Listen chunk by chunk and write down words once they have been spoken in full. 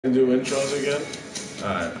Do intros again?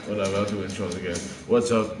 Alright, whatever, I'll do intros again. What's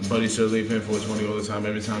up, buddy Sir Lee, fan 420 all the time,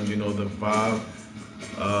 every time you know the vibe.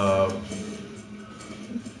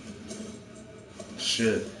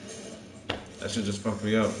 Shit. That shit just fucked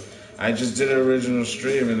me up. I just did an original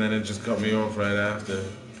stream and then it just cut me off right after.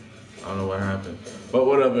 I don't know what happened. But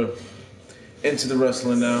whatever. Into the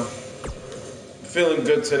wrestling now. Feeling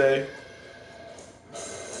good today.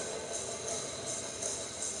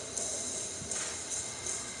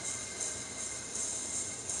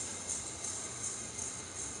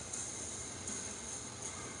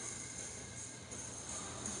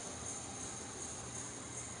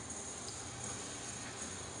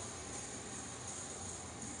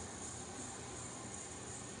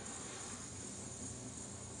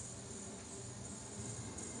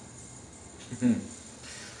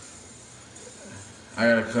 I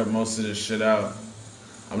gotta cut most of this shit out.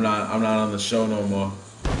 I'm not on the show no more.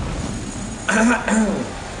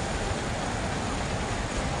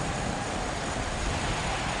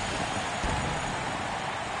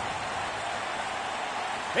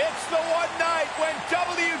 It's the one night when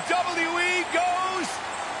WWE goes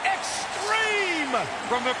extreme!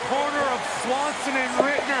 From the corner of Swanson and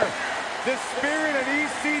Rittner, the spirit of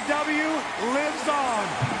ECW lives on.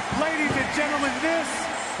 Ladies and gentlemen, this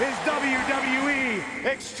is WWE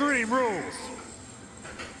Extreme Rules.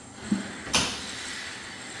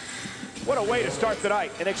 What a way to start the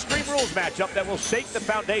night. An Extreme Rules matchup that will shake the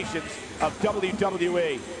foundations of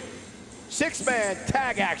WWE. Six-man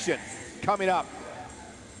tag action coming up.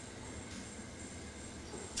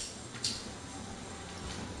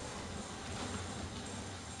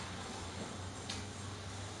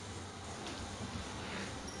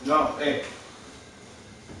 No, hey.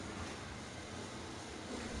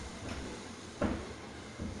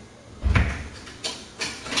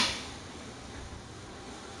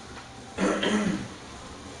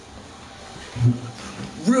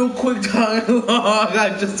 Real quick dialogue,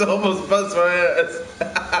 I just almost bust my ass.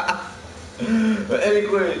 But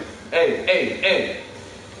anyway, hey.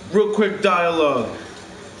 Real quick dialogue.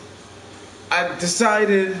 I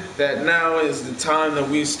decided that now is the time that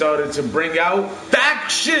we started to bring out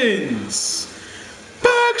factions!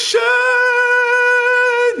 Factions!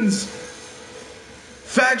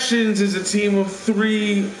 Factions is a team of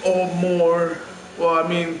 3 or more. Well, I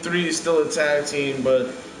mean, 3 is still a tag team,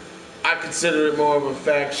 but I consider it more of a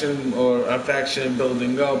faction or a faction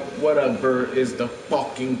building up. Whatever is the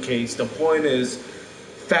fucking case. The point is,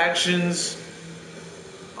 factions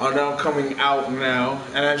are now coming out now,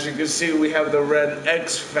 and as you can see, we have the Red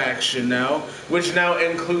X faction now, which now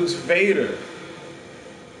includes Vader.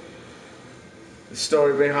 The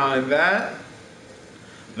story behind that,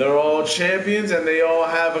 they're all champions and they all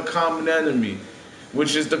have a common enemy,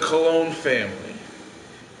 which is the Cologne family,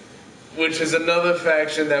 which is another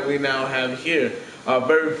faction that we now have here. Our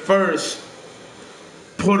very first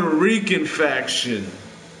Puerto Rican faction.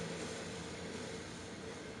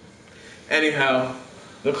 Anyhow,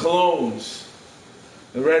 the Colognes,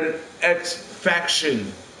 the Red X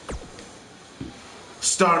faction,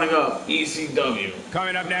 starting up ECW.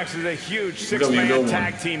 Coming up next is a huge six-man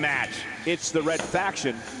tag team match. It's the Red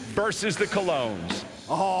Faction versus the Colognes.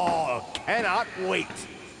 Oh, cannot wait.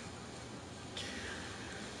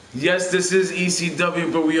 Yes, this is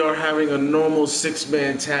ECW, but we are having a normal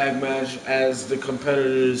 6-man tag match as the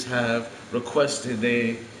competitors have requested.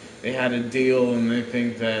 They had a deal and they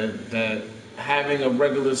think that having a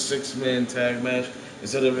regular 6-man tag match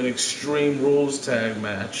instead of an Extreme Rules tag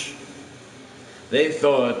match, they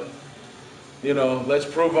thought, you know, let's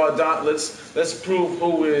prove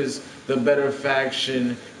who is the better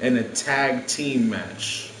faction in a tag team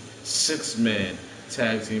match, 6-man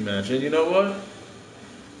tag team match. And you know what?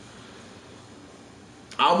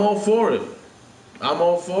 I'm all for it. I'm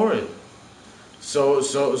all for it. So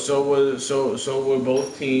we're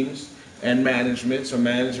both teams and management. So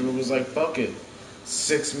management was like, fuck it.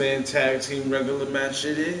 6-man tag team regular match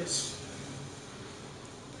it is.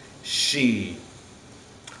 She.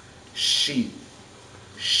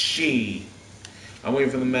 I'm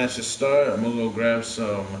waiting for the match to start. I'm gonna go grab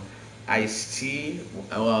some iced tea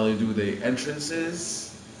while they do the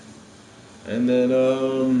entrances. And then,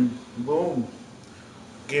 boom.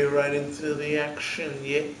 Get right into the action,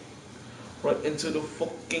 yeah. Right into the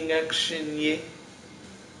fucking action, yeah.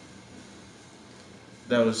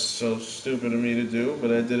 That was so stupid of me to do, but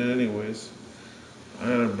I did it anyways. I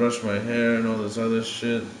gotta brush my hair and all this other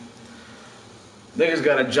shit. Niggas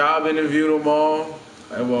got a job interview tomorrow.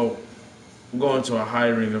 Well, I'm going to a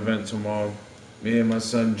hiring event tomorrow. Me and my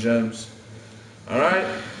son Gems. Alright?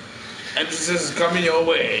 Entrances is coming your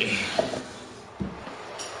way.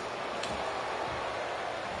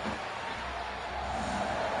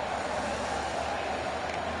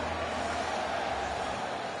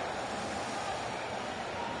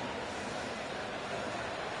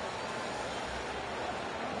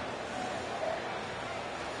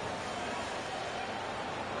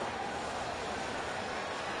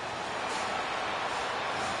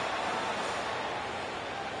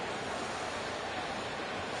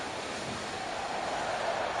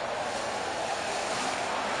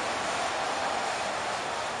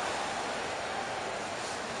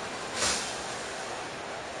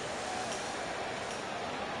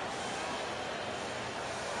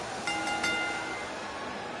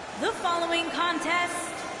 The following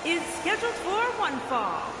contest is scheduled for one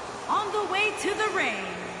fall. On the way to the ring,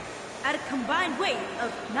 at a combined weight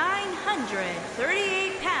of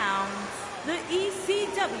 938 pounds, the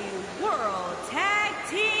ECW World Tag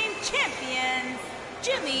Team Champions,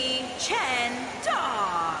 Jimmy Chen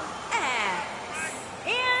Dog X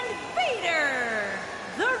and Vader,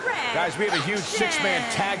 the Red Guys, we have a huge Faction.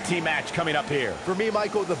 6-man tag team match coming up here. For me,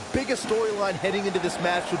 Michael, the biggest storyline heading into this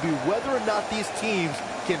match will be whether or not these teams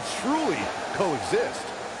can truly coexist.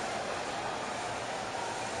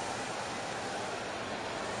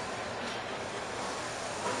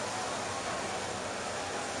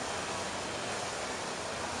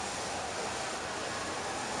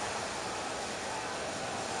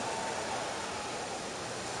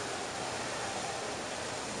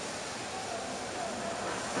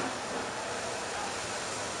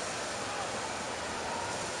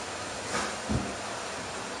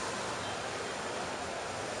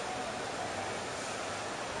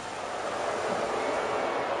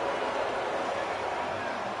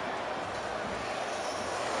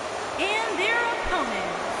 And their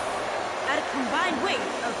opponents, at a combined weight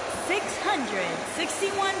of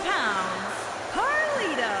 661 pounds,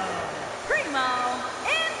 Carlito, Primo,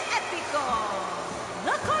 and Epico,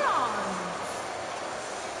 the Colons.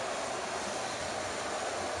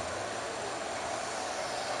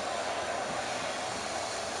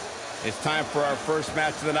 It's time for our first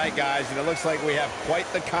match of the night, guys, and it looks like we have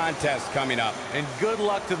quite the contest coming up. And good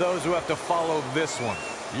luck to those who have to follow this one.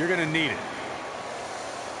 You're going to need it.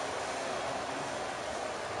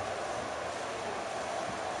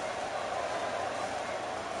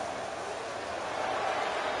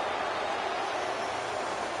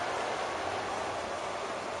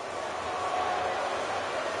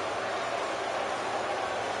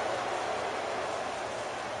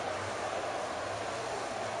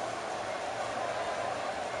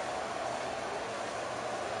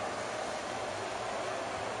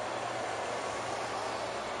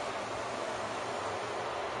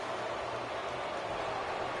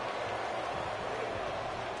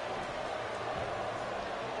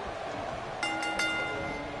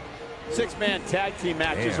 Six-man tag team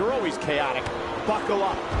matches are always chaotic. Buckle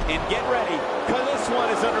up and get ready, because this one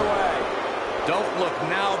is underway. Don't look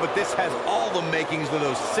now, but this has all the makings of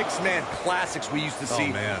those 6-man classics we used to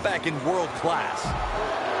see back in world class.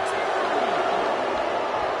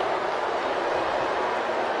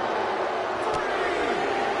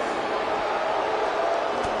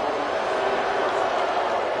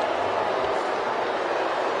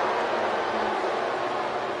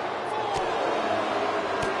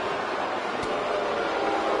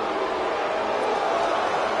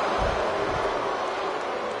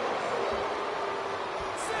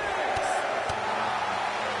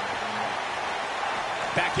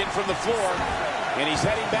 Back in from the floor, and he's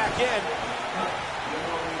heading back in.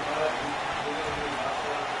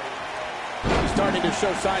 He's starting to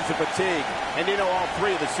show signs of fatigue, and you know all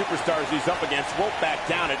three of the superstars he's up against won't back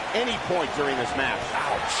down at any point during this match.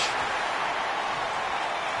 Ouch.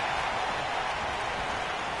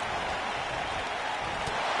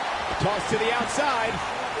 Toss to the outside.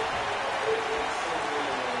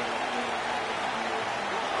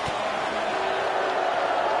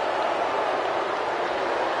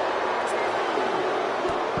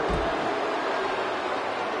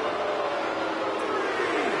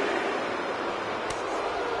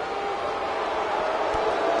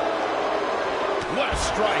 What a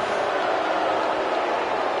strike.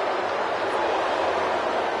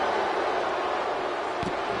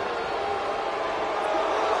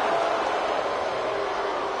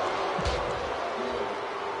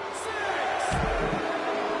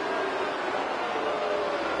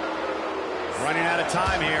 Running out of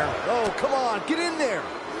time here. Oh, come on, get in there.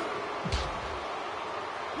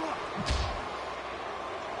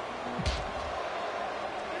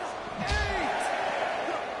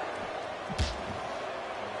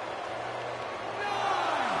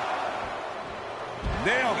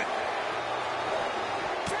 Nailed it.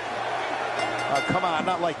 Oh, come on,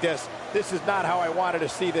 not like this. This is not how I wanted to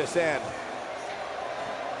see this end.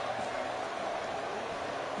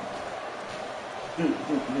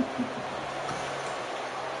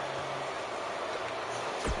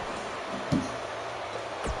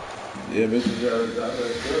 Yeah, Mr. got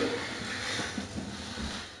that good.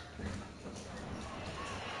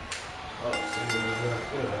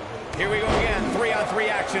 Here we go again. 3-on-3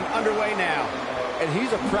 action underway now. And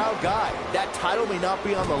he's a proud guy. That title may not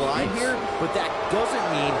be on the line here, but that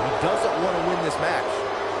doesn't mean he doesn't want to win this match.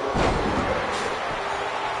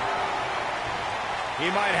 He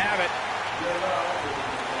might have it.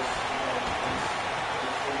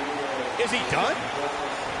 Is he done?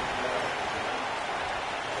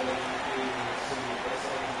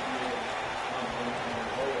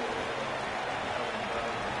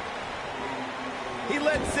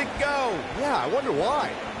 lets it go. Yeah, I wonder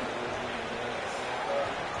why.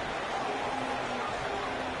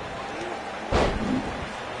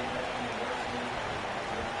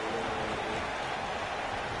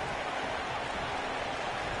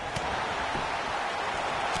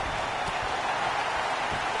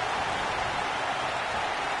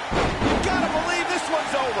 You gotta believe this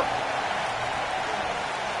one's over.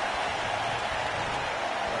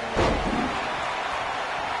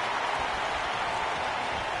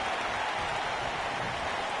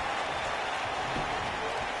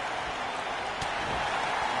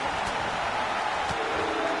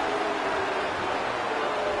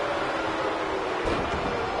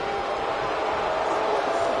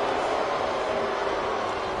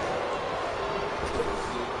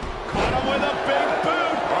 Caught him with a big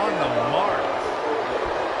boot. On the mark.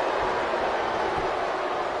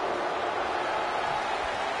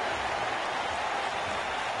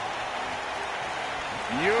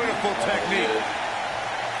 Beautiful technique.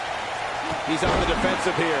 He's on the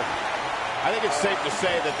defensive here. I think it's safe to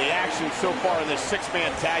say that the action so far in this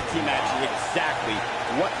six-man tag team match is exactly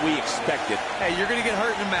what we expected. Hey, you're going to get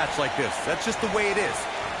hurt in a match like this. That's just the way it is.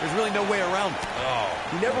 There's really no way around it. Oh.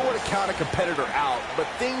 You never want to count a competitor out, but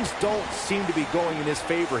things don't seem to be going in his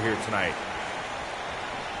favor here tonight.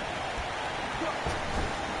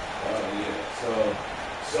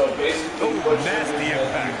 So basically, Oh, what nasty you're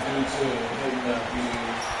impact. due to him not being.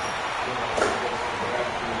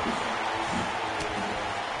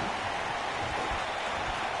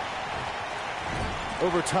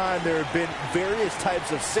 Over time, there have been various types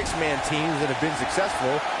of six-man teams that have been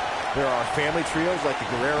successful. There are family trios like the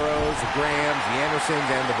Guerreros, the Grahams, the Andersons,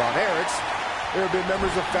 and the Von Erichs. There have been members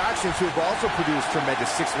of factions who have also produced tremendous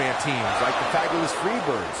six-man teams like the Fabulous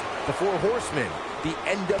Freebirds, the Four Horsemen, the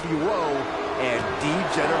NWO, and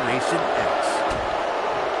D-Generation X.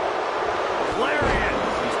 Lariat.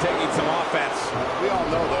 He's taking some offense. We all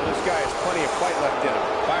know, though, this guy has plenty of fight left in him.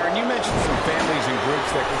 Byron, you mentioned some families and groups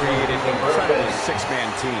that created incredible six-man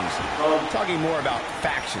teams. Talking more about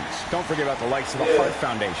factions. Don't forget about the likes of the Hart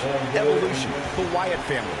Foundation, Evolution, the Wyatt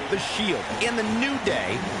family, the Shield, and the New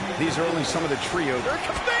Day. These are only some of the trios. There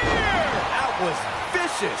comes there. That was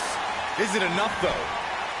vicious. Is it enough, though?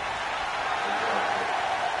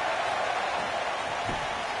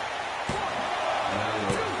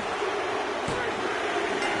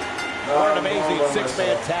 What an amazing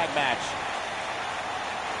six-man tag match.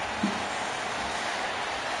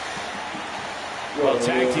 Well,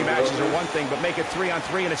 tag team matches are one thing, but make it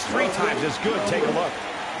 3-on-3 and it's 3 times as good. Take a look.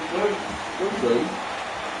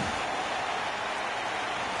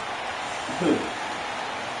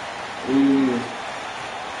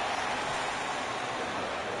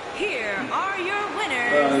 Here are your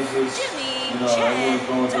winners, Jimmy Chen, X,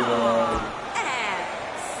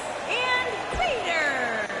 and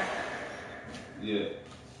Vader. Yeah.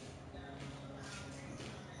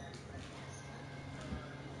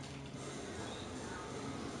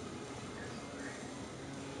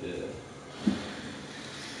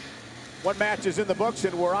 One match is in the books,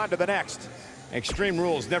 and we're on to the next. Extreme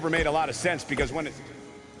Rules never made a lot of sense because when it...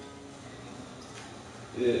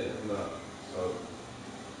 Yeah, no.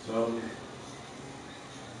 So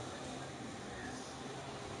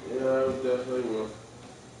yeah, I definitely will.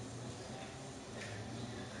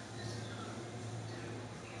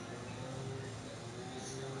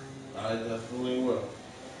 I definitely will.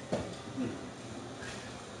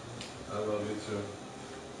 I love you too.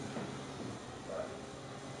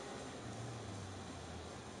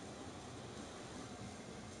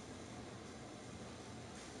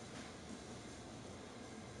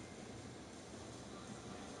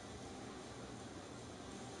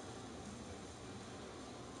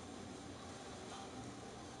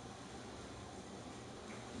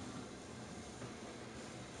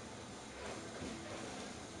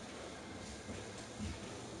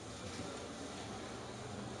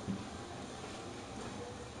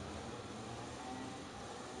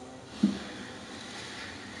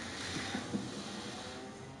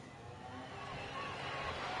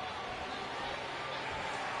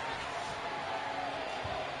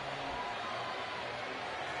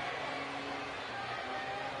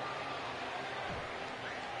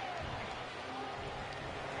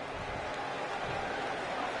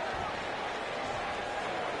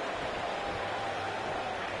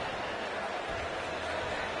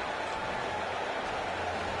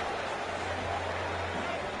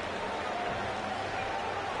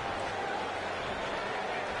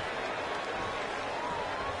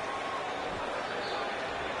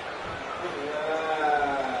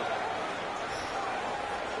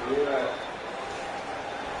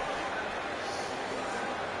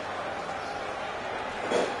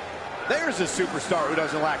 There's a superstar who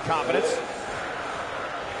doesn't lack confidence.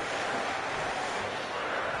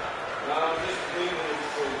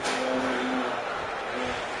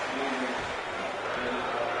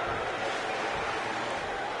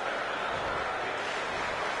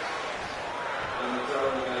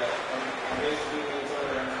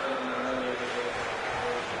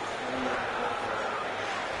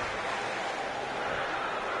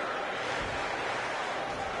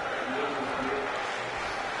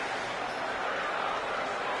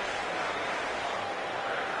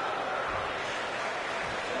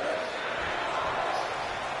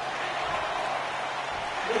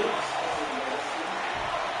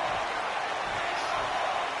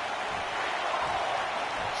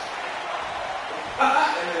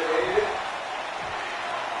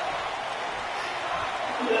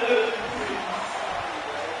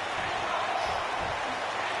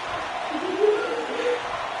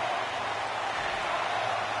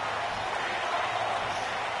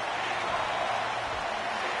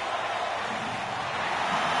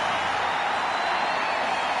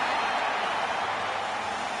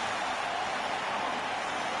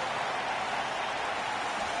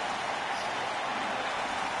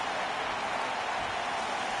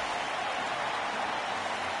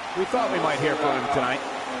 We thought we might hear from him tonight.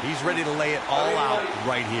 He's ready to lay it all out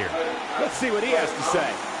right here. Let's see what he has to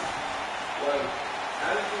say.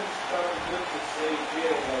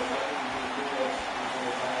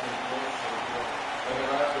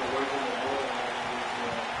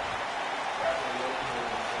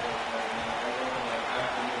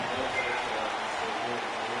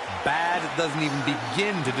 Bad doesn't even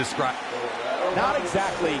begin to describe. Not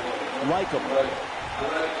exactly likable.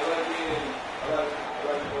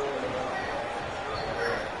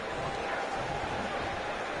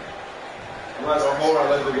 I'm like a whore, I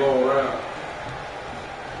like to go around.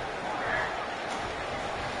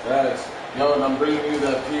 Guys, yo, and I'm bringing you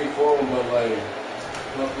that P4, but like,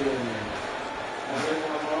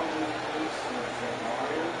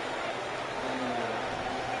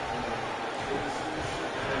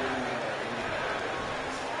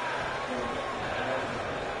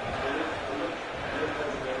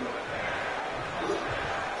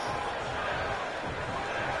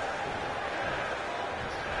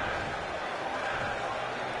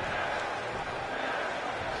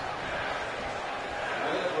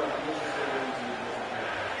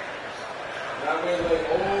 I mean, like,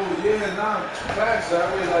 oh, yeah, nah, facts. I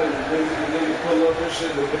mean, like, they pull up and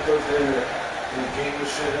shit, they put their game and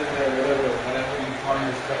shit in there, whatever, whenever you find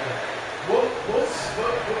this stuff. What's the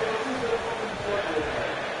fucking fuck look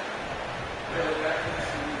like? Yeah, back in the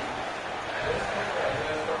city. Let's talk about that.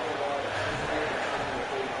 Let's talk about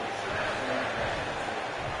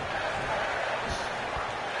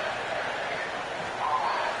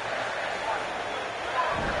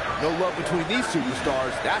No love between these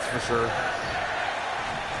superstars, that's for sure.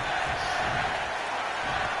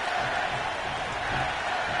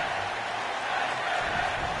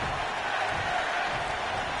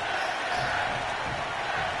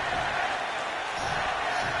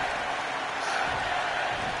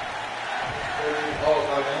 oh,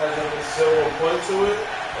 like it has like a silver point to it,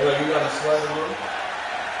 or like you gotta slide it on.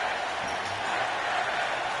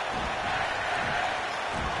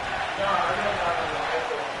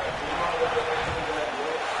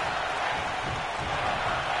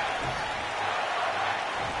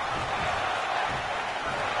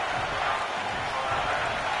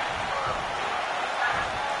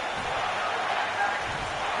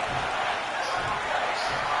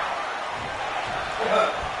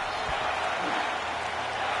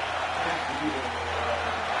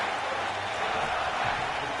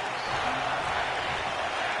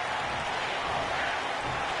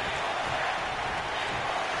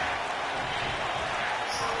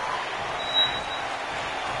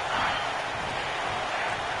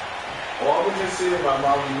 Well, I was just seeing my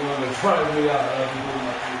mom doing it, trying me out. Doing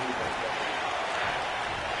my TV.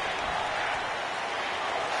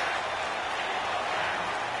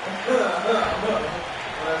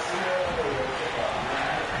 When I see her, I'm like,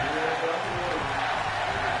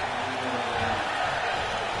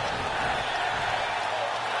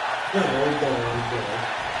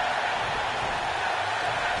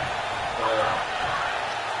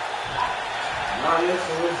 nah, yes,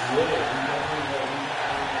 it was lit.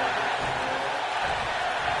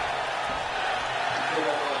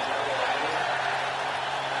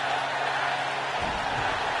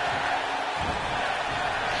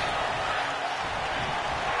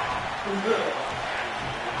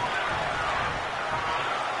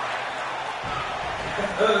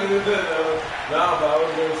 Nah, but I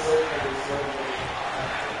was going to say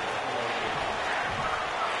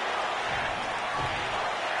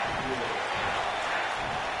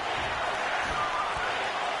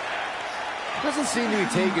doesn't seem to be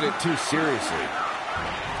taking it too seriously.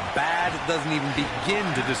 Bad doesn't even begin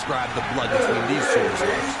to describe the blood between these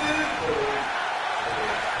superstars.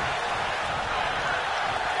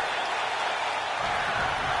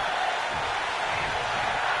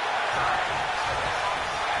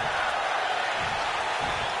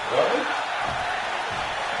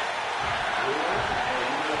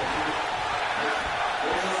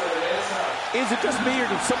 Is it just me, or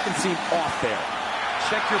did something seem off there?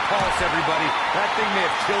 Check your pulse, everybody. That thing may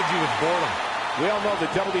have killed you with boredom. We all know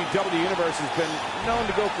the WWE Universe has been known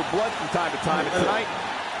to go for blood from time to time, and tonight,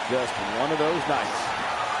 just one of those nights.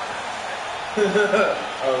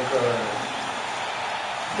 Oh, God.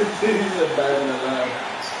 He's a bad in the line.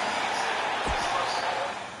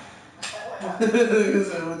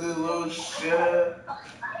 He's like, with this little shit.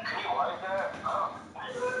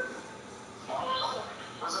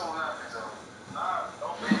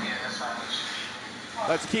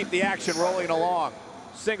 Let's keep the action rolling along.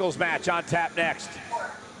 Singles match on tap next.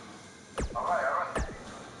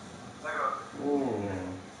 Ooh.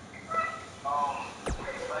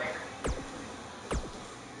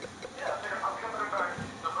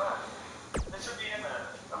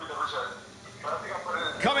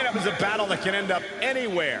 Coming up is a battle that can end up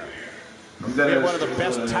anywhere. We have one of the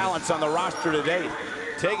best talents on the roster today,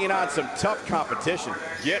 taking on some tough competition.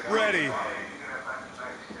 Get ready.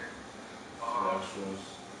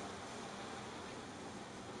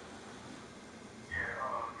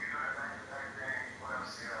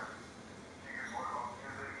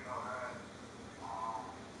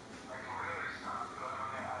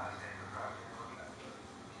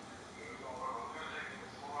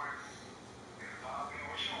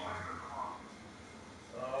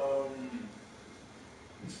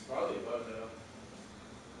 Probably about now.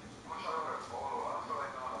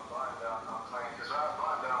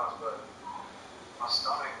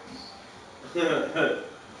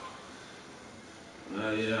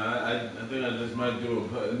 Yeah, I think I just might do a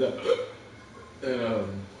button down and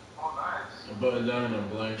a button down and a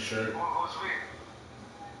blank shirt.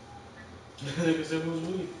 Nigga said who's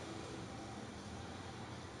we?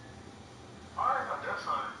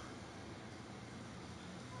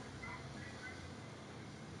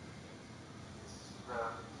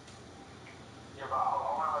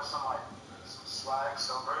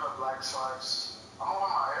 Some regular black slacks. I'm gonna wear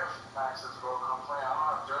my Air Maxes, bro. When I'm playing, I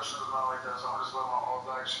don't have dress shoes around like that, so I'm just wearing my all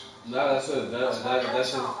black shoes. Nah, that's it. That's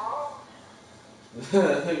it.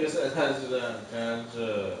 Nigga said that's that.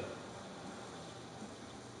 Gotcha.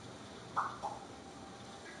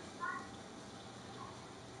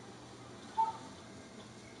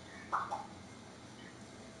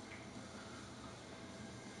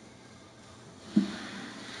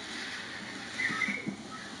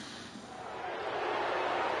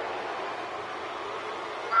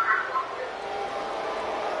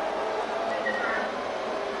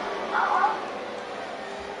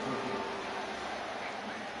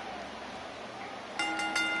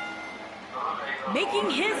 Making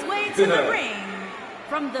his way to the ring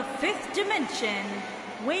from the fifth dimension,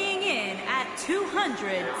 weighing in at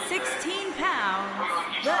 216 pounds,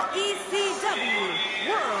 the ECW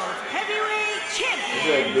World Heavyweight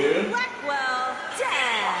Champion, Blackwell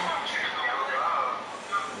Dad.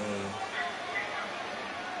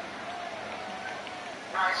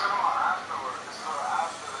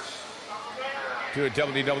 Two of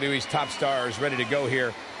WWE's top stars ready to go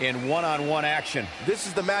here in one-on-one action. This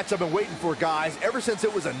is the match I've been waiting for, guys. Ever since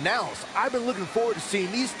it was announced, I've been looking forward to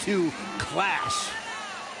seeing these two clash.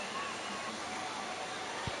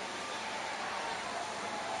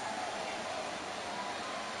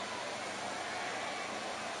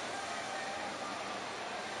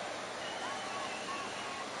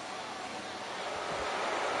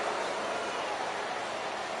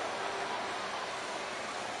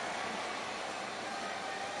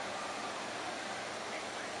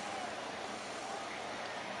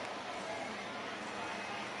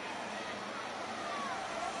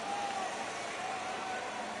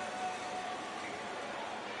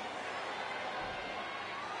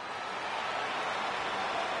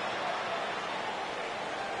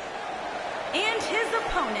 And his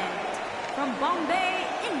opponent from Bombay,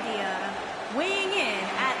 India, weighing in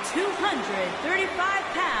at 235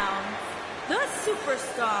 pounds, the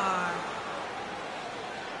Superstar.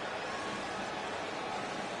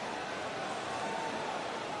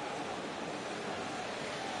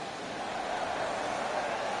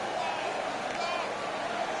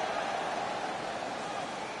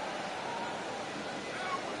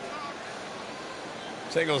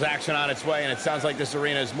 Singles action on its way, and it sounds like this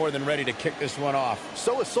arena is more than ready to kick this one off.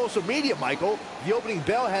 So is social media, Michael. The opening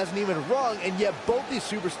bell hasn't even rung, and yet both these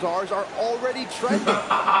superstars are already trending.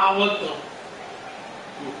 What the?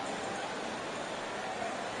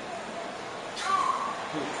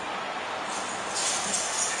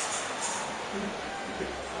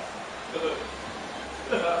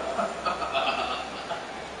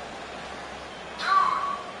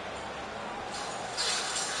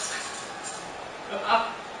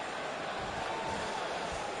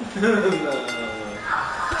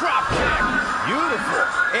 Drop kick. Beautiful.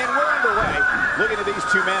 And we're underway. Looking at these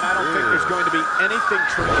two men, I don't think there's going to be anything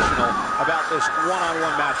traditional about this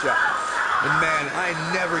one-on-one matchup. And man, I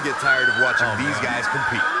never get tired of watching these guys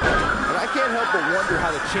compete. And I can't help but wonder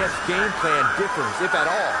how the champ's game plan differs, if at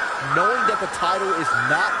all, knowing that the title is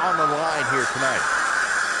not on the line here tonight.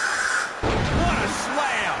 What a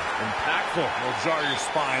slam. Impactful. Will jar your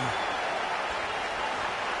spine.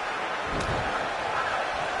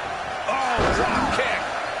 Oh, drop kick.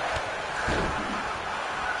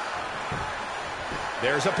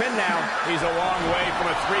 There's a pin now. He's a long way from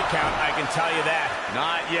a 3 count, I can tell you that.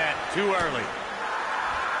 Not yet. Too early.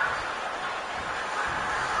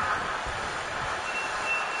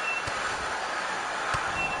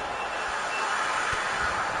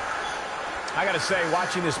 I gotta say,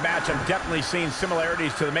 watching this match, I'm definitely seeing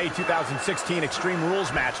similarities to the May 2016 Extreme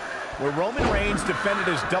Rules match, where Roman Reigns defended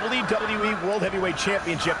his WWE World Heavyweight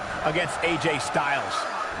Championship against AJ Styles.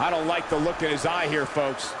 I don't like the look in his eye here,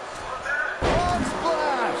 folks. Frog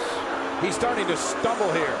splash! He's starting to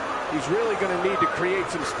stumble here. He's really going to need to create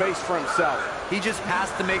some space for himself. He just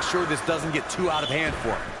has to make sure this doesn't get too out of hand for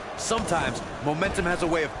him. Sometimes, momentum has a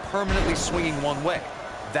way of permanently swinging one way.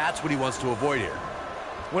 That's what he wants to avoid here.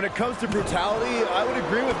 When it comes to brutality, I would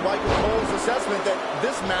agree with Michael Cole's assessment that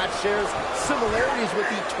this match shares similarities with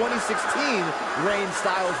the 2016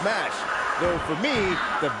 Reigns-Styles match. Though for me,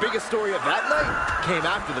 the biggest story of that night came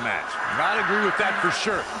after the match. I'd agree with that for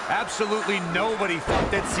sure. Absolutely nobody thought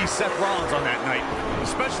they'd see Seth Rollins on that night,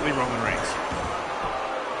 especially Roman Reigns.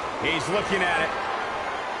 He's looking at it.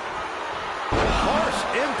 Harsh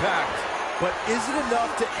impact, but is it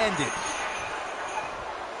enough to end it?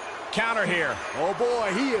 Counter here. Oh boy,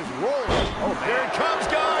 he is rolling. Oh, here it comes,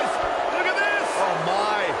 guys. Look at this. Oh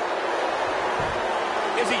my.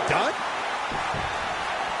 Is he done?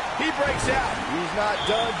 He breaks out. He's not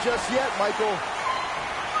done just yet, Michael.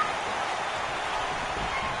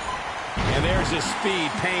 And there's his speed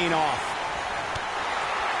paying off.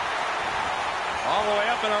 All the way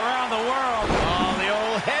up and around the world. Oh, the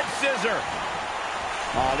old head scissor.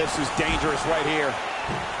 Oh, this is dangerous right here.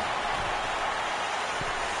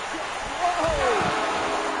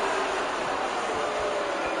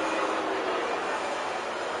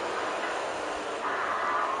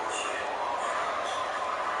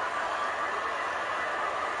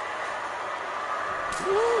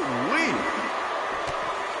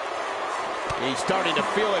 He's starting to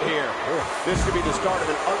feel it here. This could be the start of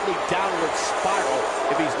an ugly downward spiral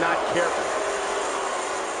if he's not careful.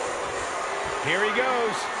 Here he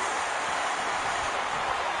goes.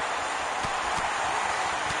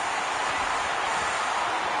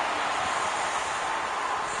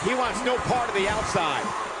 He wants no part of the outside.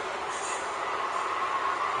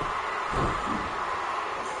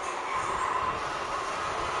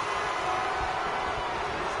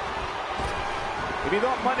 If you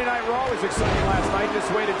thought Monday Night Raw was exciting last night, just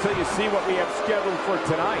wait until you see what we have scheduled for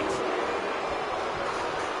tonight.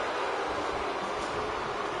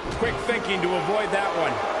 Quick thinking to avoid that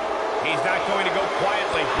one. He's not going to go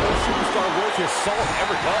quietly. No superstar worth his salt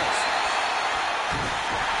ever does.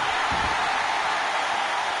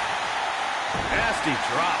 Nasty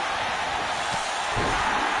drop.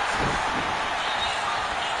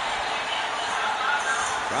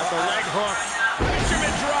 Got the leg hook.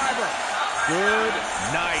 Fisherman driver. Good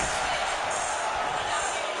night.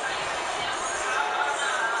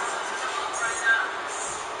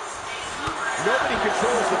 Nobody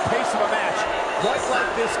controls the pace of a match quite like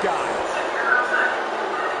this guy.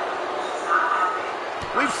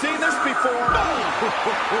 We've seen this before.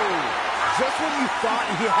 Just when you thought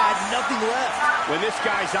he had nothing left. When this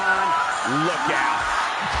guy's on, look out.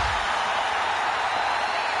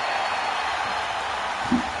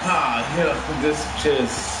 This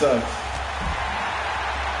just sucks.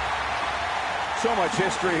 So much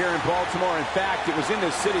history here in Baltimore. In fact, it was in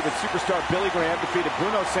this city that superstar Billy Graham defeated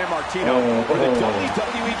Bruno Sammartino for the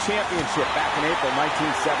WWE Championship back in April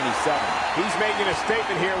 1977. He's making a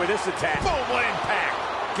statement here with this attack. Boom, what impact!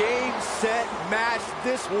 Game, set, match.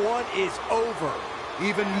 This one is over.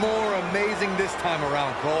 Even more amazing this time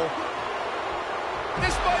around, Cole.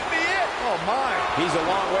 This might be it. Oh, my. He's a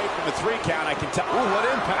long way from the 3 count, I can tell. Ooh, what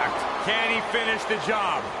impact. Can he finish the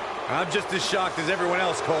job? I'm just as shocked as everyone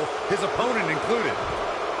else, Cole, his opponent included.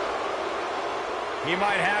 He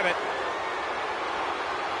might have it.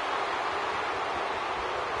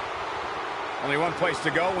 Only one place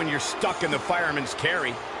to go when you're stuck in the fireman's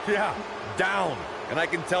carry. Yeah, down. And I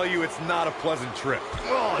can tell you it's not a pleasant trip.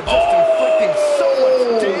 Oh, just inflicting so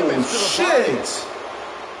much damage to the body. Shit!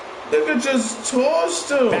 Nigga just tossed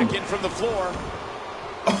him. Back in from the floor.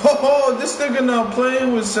 Oh, this nigga not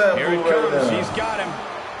playing with Sabu Here it right comes. now. He's got him.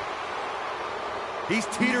 He's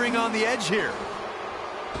teetering on the edge here.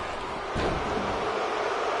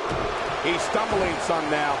 He's stumbling some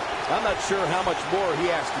now. I'm not sure how much more he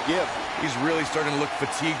has to give. He's really starting to look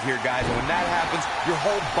fatigued here, guys. And when that happens, your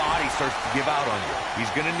whole body starts to give out on you.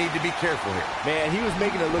 He's going to need to be careful here. Man, he was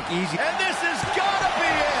making it look easy. And this has got to be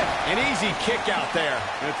it. An easy kick out there.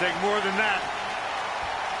 Gonna take more than that.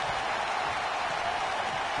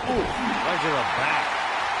 Ooh, right to the back.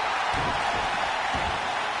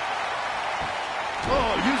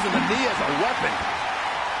 Oh, using the knee as a weapon.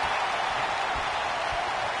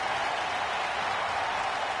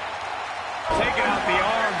 Taking out the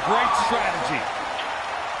arm. Great strategy.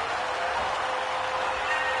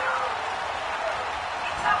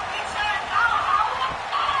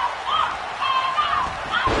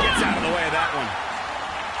 Gets out of the way of that one.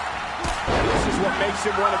 This is what makes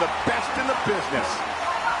him one of the best in the business.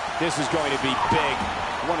 This is going to be big,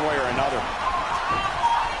 one way or another.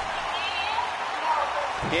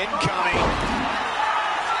 Incoming.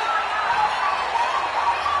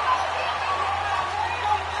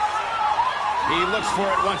 He looks for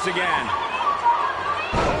it once again.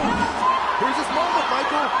 Here's his moment,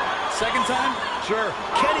 Michael. Second time? Sure.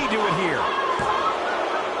 Can he do it here?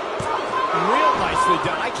 Real nicely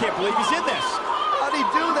done. I can't believe he's in this. How'd he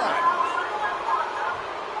do that?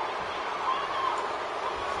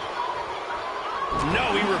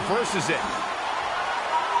 No, he reverses it.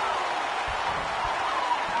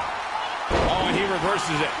 Oh, and he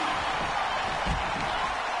reverses it.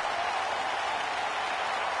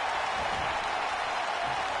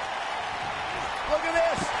 Look at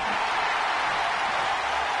this.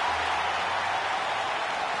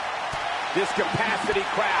 This capacity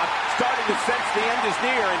crowd starting to sense the end is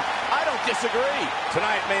near, and I don't disagree.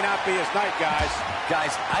 Tonight may not be his night, guys.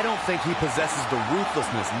 Guys, I don't think he possesses the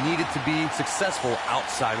ruthlessness needed to be successful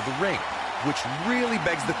outside of the ring, which really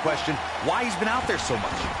begs the question why he's been out there so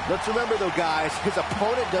much. Let's remember, though, guys, his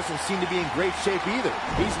opponent doesn't seem to be in great shape either.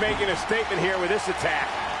 He's making a statement here with this attack.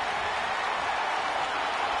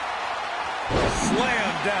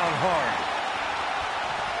 Slam down hard.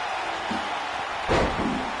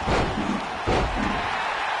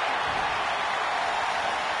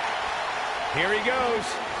 Here he goes.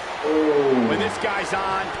 Ooh. When this guy's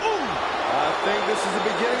on. Ooh. I think this is the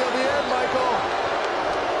beginning of the end, Michael.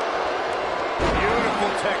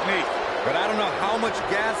 Beautiful technique. But I don't know how much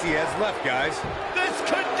gas he has left, guys. This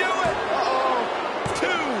could do it. Uh-oh. 2.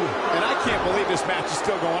 And I can't believe this match is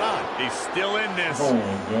still going on. He's still in this. Oh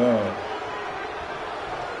my God.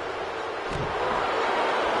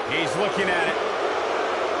 He's looking at it.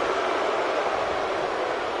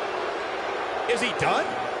 Is he done?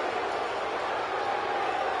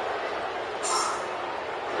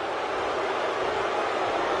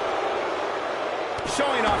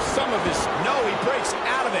 Showing off some of his... No, he breaks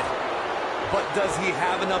out of it. But does he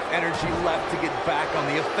have enough energy left to get back on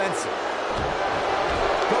the offensive?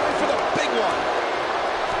 Going for the big one.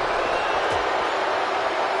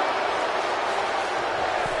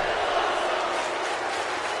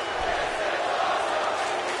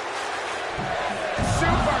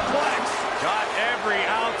 Superplex. Got every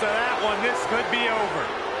ounce of that one. This could be over.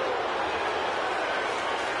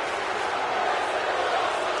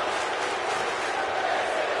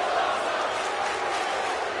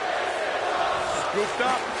 Scooped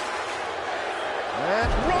up.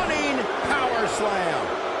 And running power slam.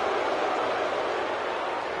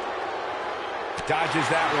 Dodges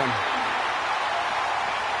that one.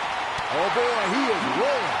 Oh, boy, he is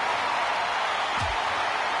rolling.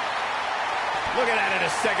 Looking at it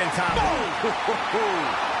a second time.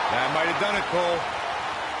 That might have done it, Cole.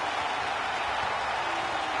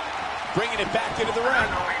 Bringing it back into the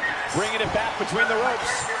ring. Bringing it back between the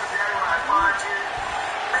ropes.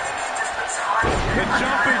 The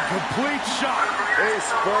jumping complete shot.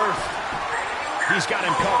 Face first. He's got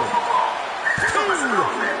him covered. 2,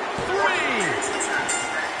 3.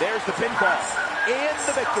 There's the pinfall. And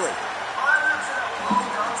the victory.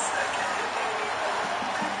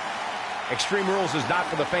 Extreme Rules is not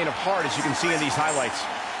for the faint of heart, as you can see in these highlights.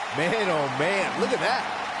 Man, oh, man. Look at that.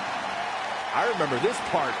 I remember this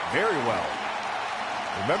part very well.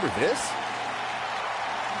 Remember this?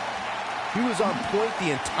 He was on point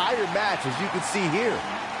the entire match, as you can see here.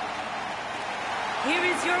 Here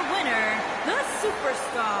is your winner, the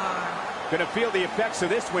Superstar. Gonna feel the effects of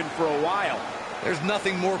this win for a while. There's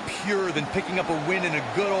nothing more pure than picking up a win in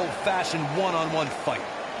a good old-fashioned one-on-one fight.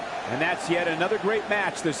 And that's yet another great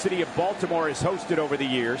match the city of Baltimore has hosted over the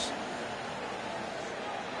years.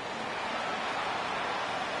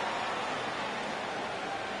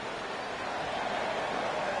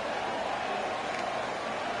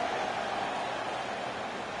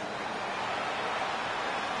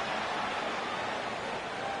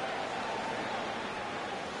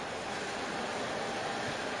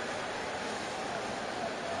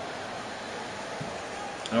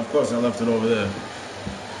 Of course, I left it over there.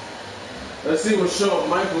 Let's see what Shawn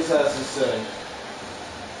Michaels has to say.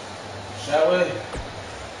 Shall we?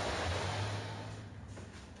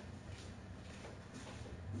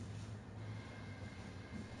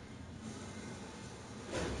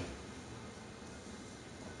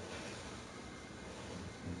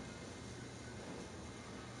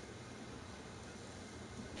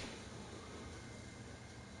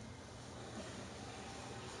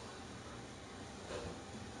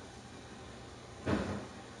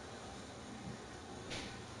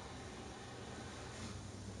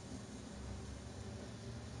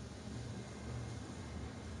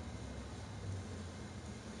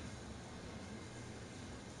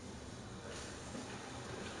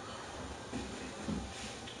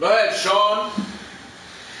 Go ahead, Shawn.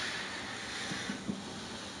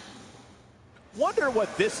 Wonder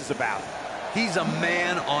what this is about. He's a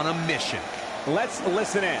man on a mission. Let's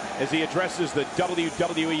listen in as he addresses the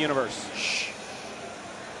WWE Universe. Shh.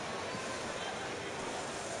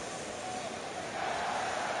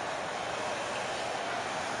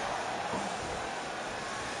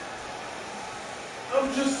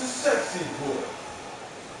 I'm just a sexy boy.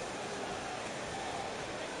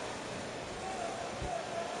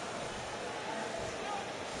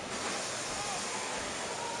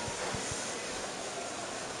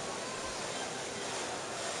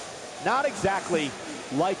 Not exactly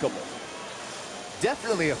likable.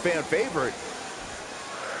 Definitely a fan favorite.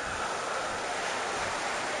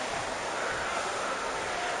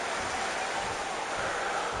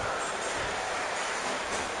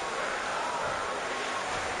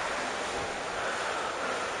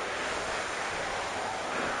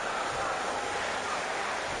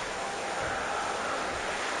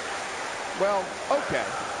 Well, okay.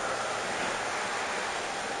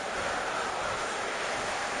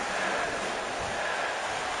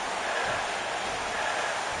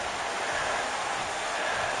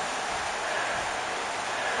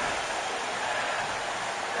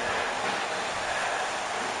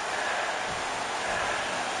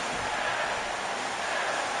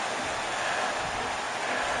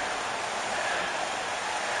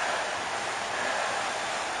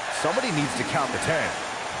 Somebody needs to count the 10.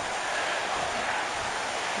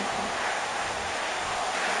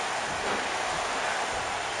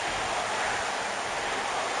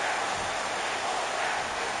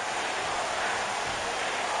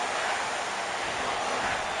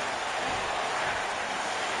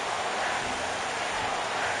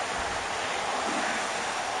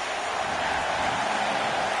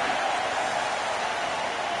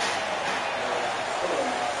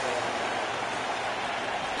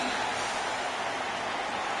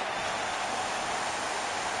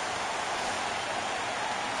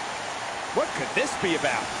 What could this be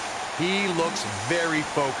about? He looks very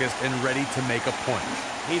focused and ready to make a point.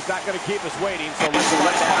 He's not going to keep us waiting, so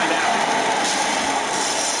let's find out.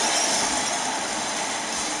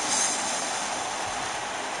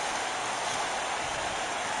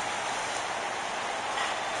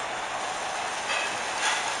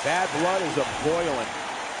 Bad blood is a-boiling.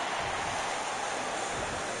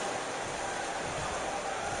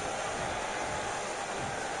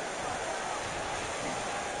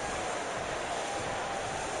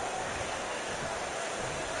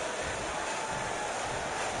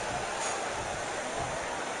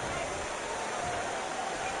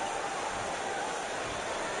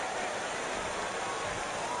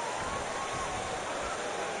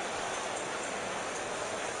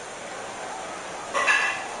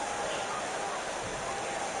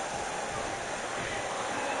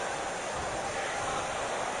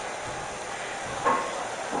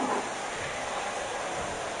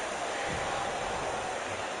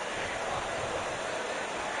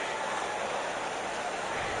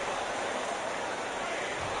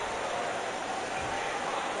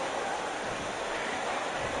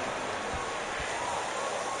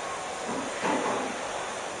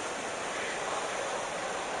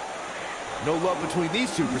 No love between these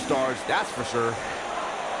superstars, that's for sure.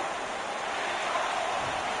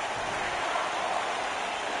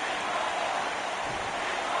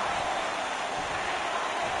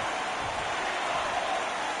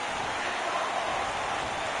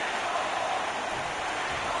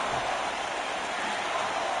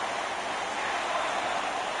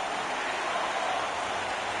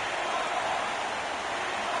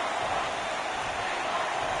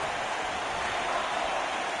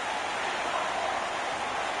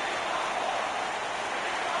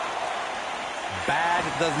 Bad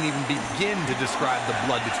doesn't even begin to describe the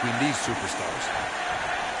blood between these superstars.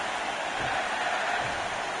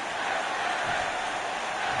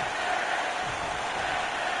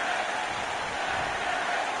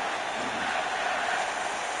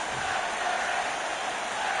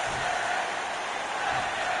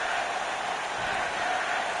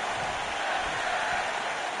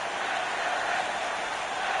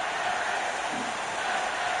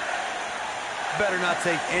 Better not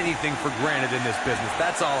take anything for granted in this business.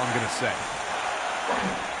 That's all I'm going to say.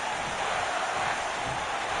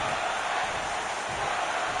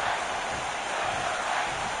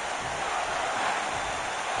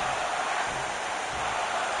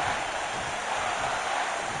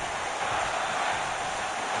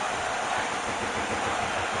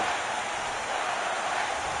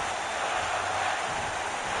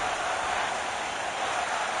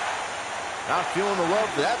 Not feeling the love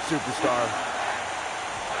for that superstar.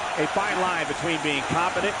 A fine line between being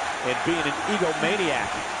confident and being an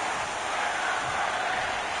egomaniac.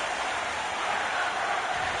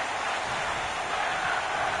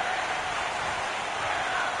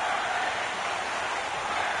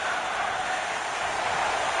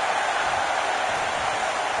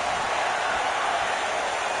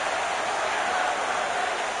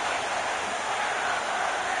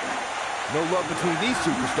 No love between these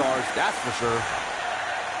superstars, that's for sure.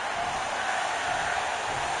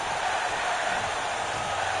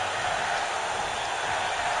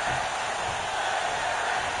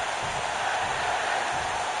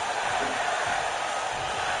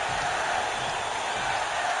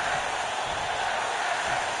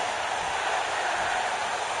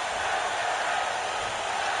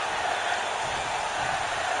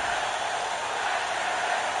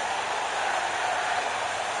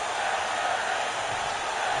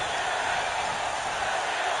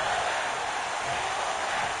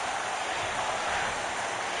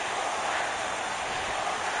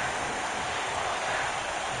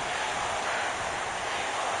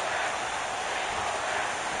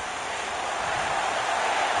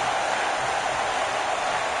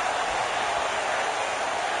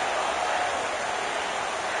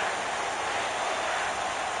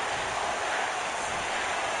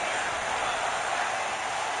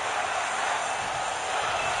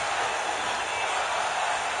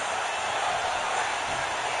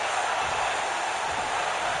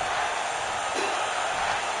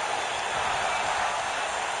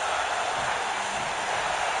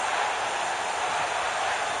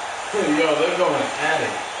 Yo, they're going at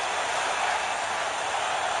it.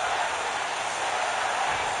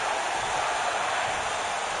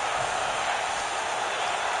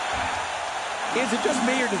 Is it just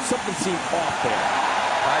me, or did something seem off there?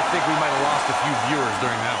 I think we might have lost a few viewers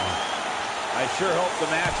during that one. I sure hope the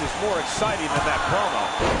match is more exciting than that promo.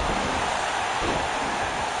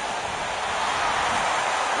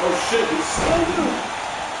 Oh shit, he's stunned.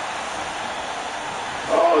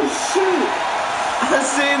 Oh shit. I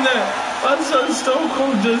seen that. My son Stone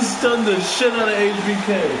Cold just stunned the shit out of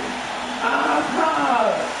HBK.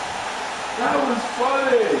 Ah, that was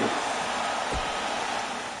funny.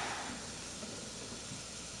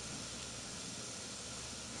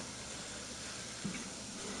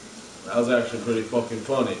 That was actually pretty fucking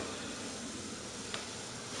funny.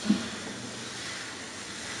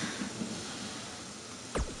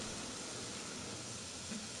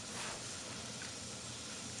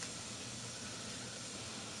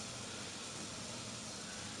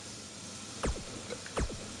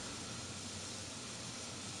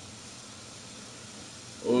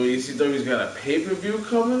 Oh, ECW's got a pay-per-view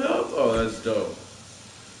coming up? Oh, that's dope.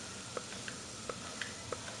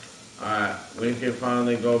 Alright, we can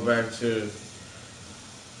finally go back to...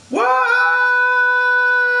 Whoa!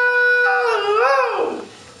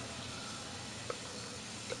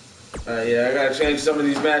 Alright, yeah, I gotta change some of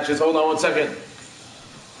these matches. Hold on one second.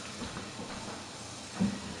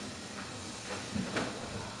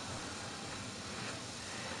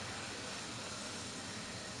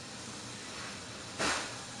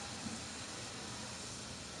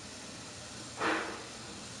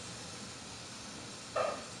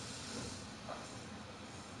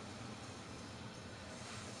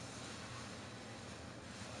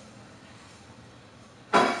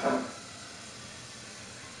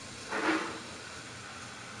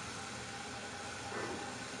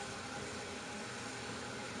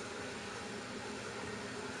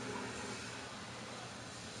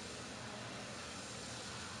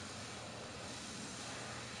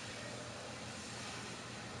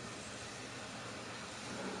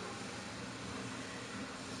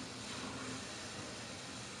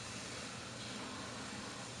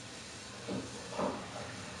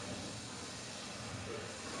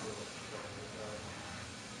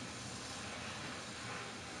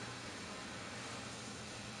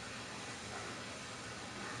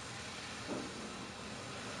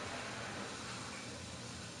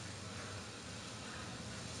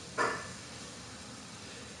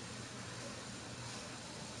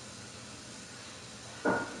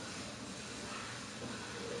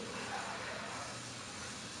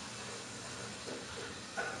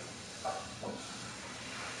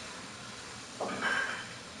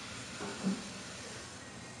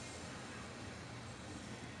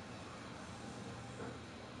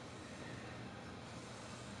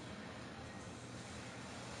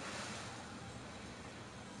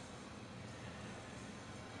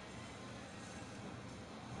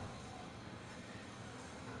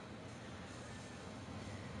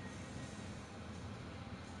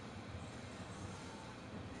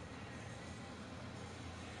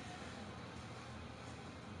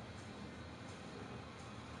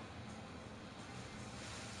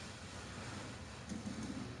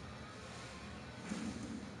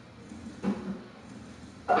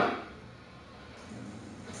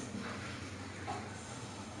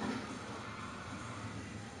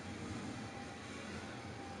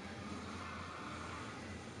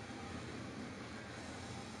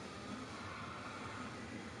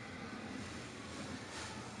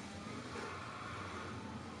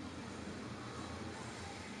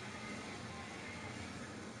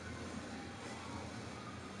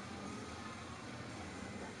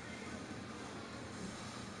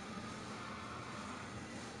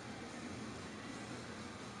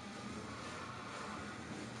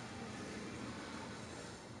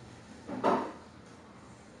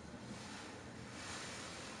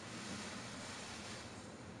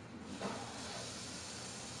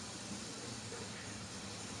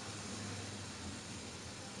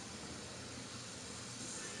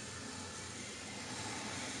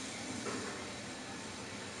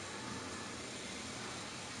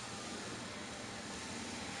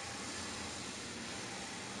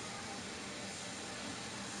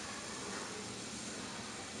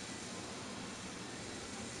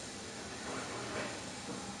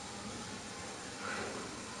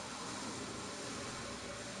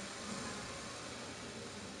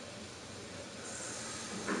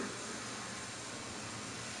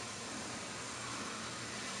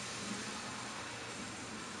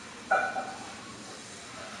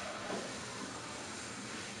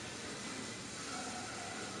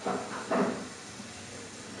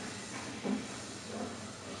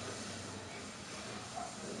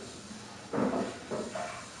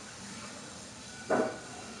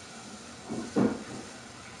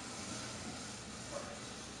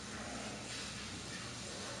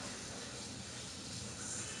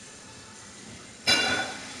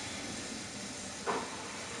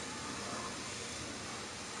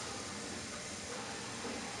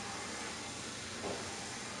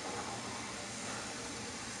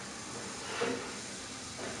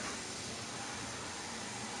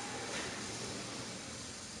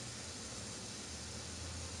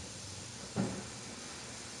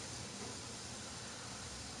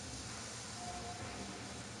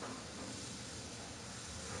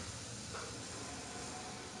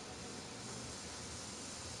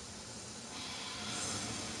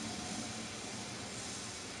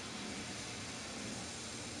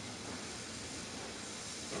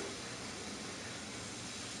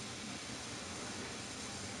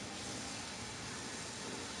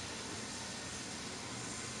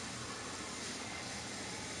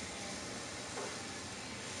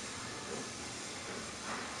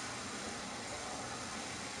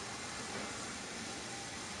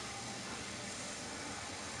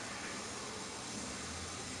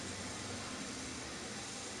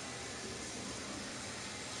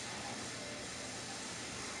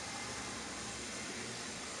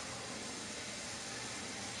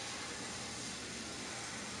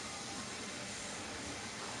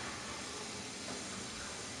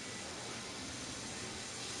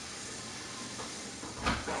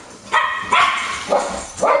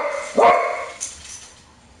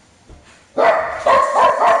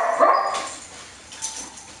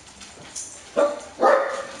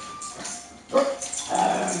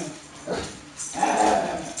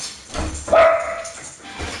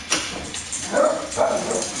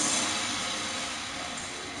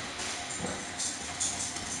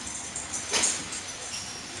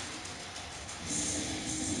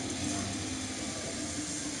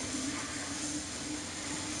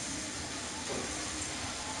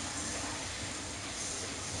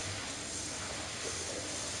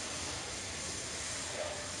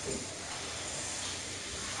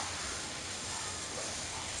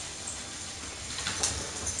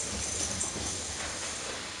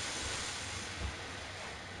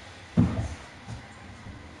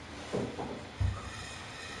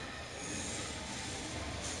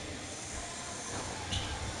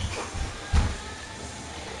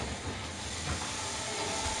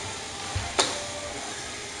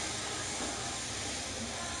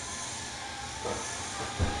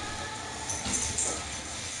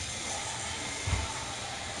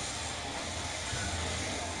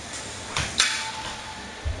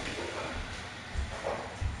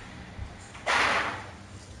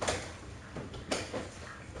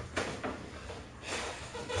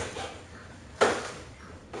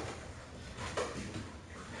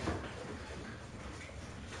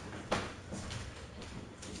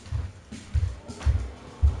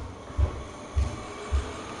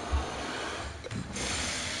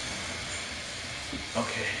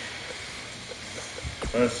 Okay.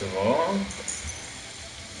 First of all,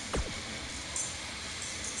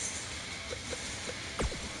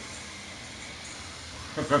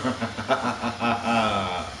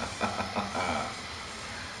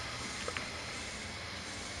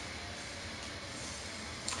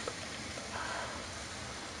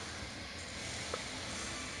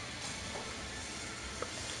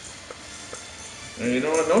 you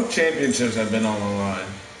know what? No championships have been on the line.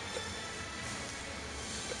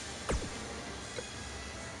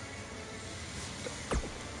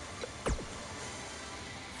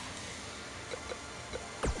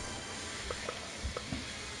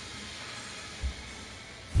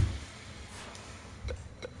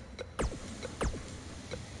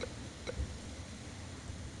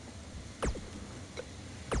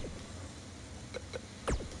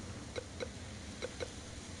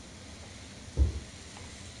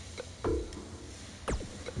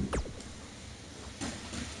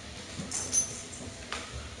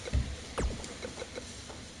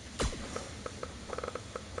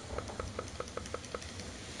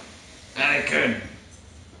 Anakin,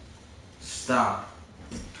 stop.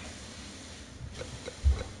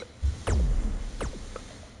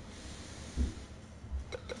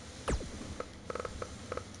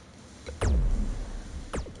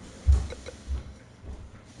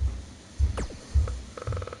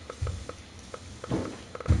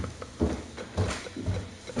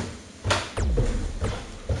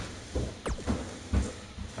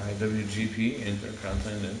 IWGP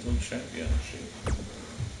Intercontinental Championship.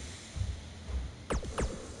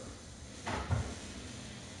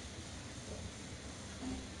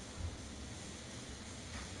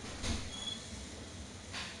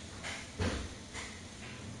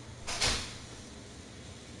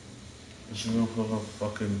 Just gonna put a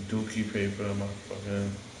fucking dookie paper in my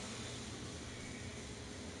fucking.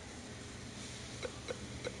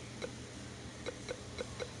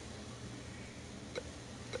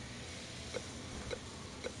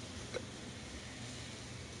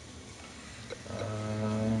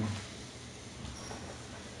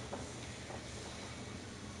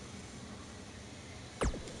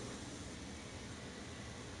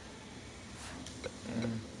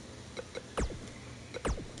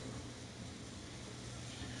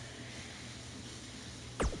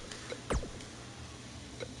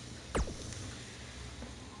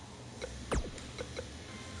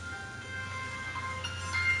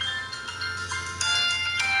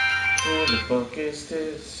 What the fuck is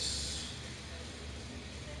this?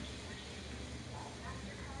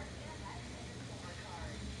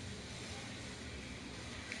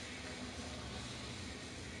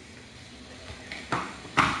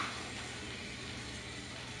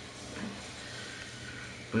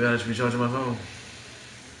 We gotta be charging my phone.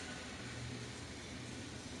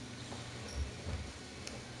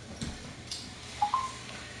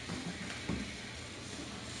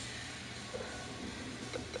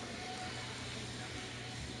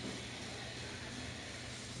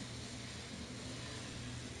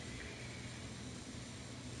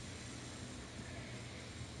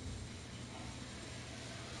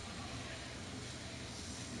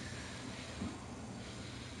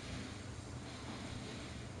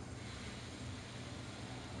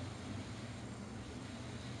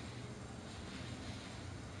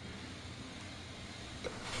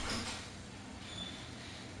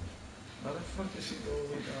 How the fuck did she go all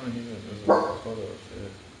the way down here? There's a photo of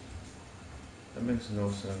shit. That makes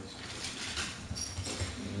no sense.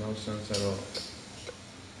 No sense at all.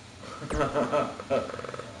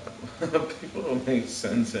 People don't make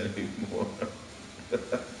sense anymore.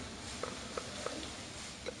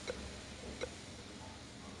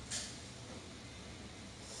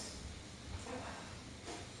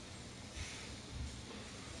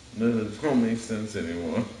 No, it don't make sense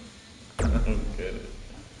anymore. I don't get it.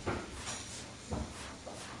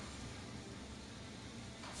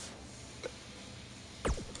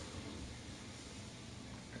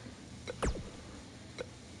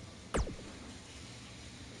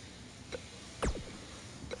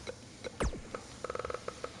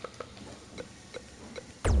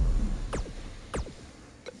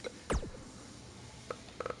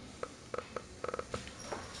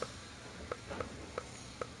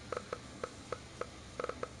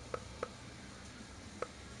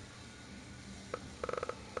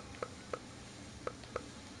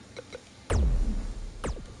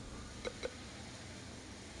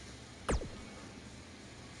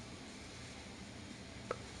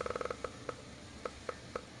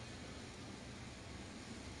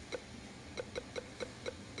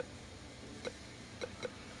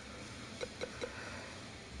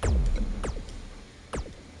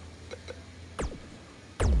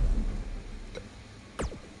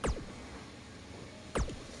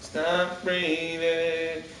 Stop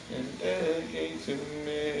breathing and dedicate to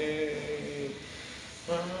me.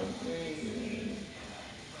 Stop breathing.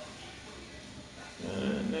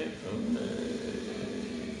 Dedicate to me.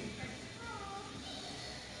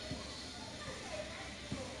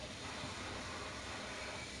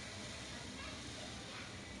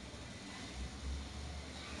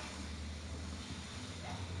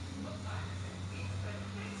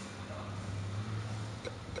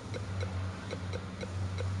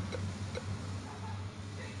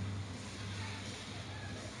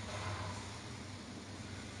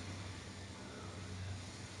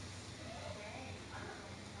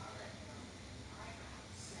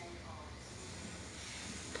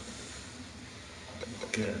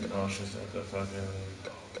 Getting nauseous at the fucking.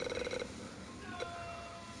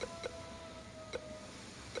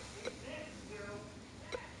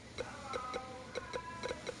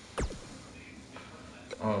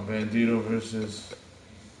 Oh, Bandito versus.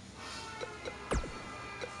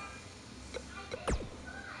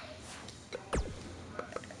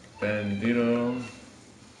 Bandito.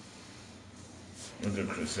 Look at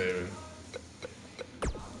Chris Sabin.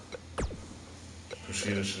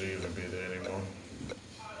 Kushida should even be there anymore.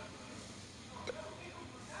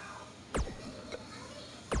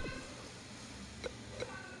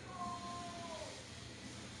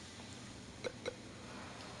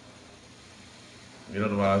 You know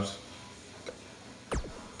the vibes.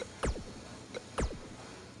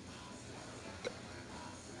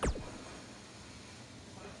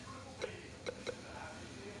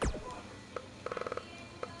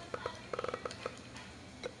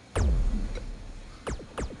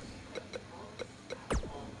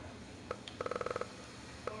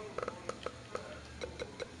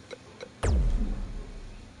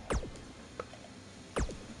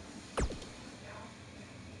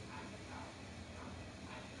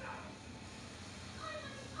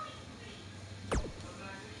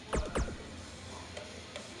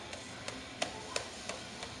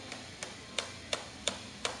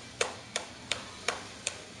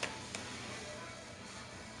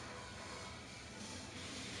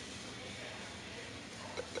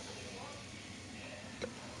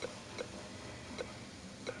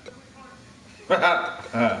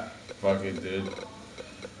 Fuck it, dude.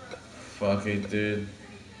 Fuck it, dude.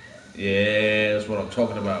 Yeah, that's what I'm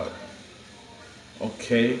talking about.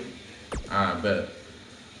 Okay. I bet.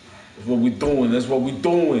 That's what we doing. That's what we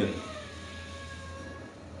doing.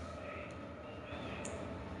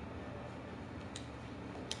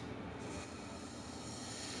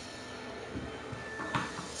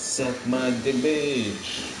 Suck my dick,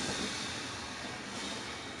 bitch.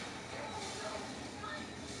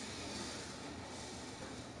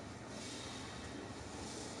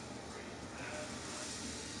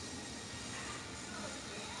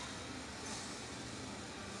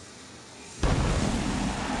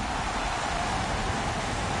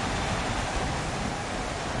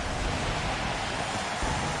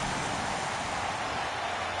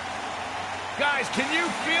 Guys, can you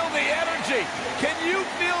feel the energy? Can you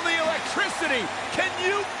feel the electricity? Can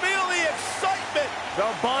you feel the excitement?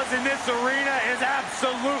 The buzz in this arena is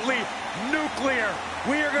absolutely nuclear.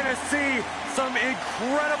 We are going to see some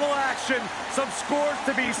incredible action, some scores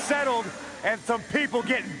to be settled, and some people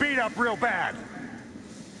getting beat up real bad.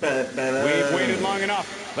 We've waited long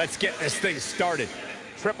enough. Let's get this thing started.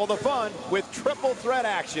 Triple the fun with triple threat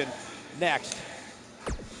action next.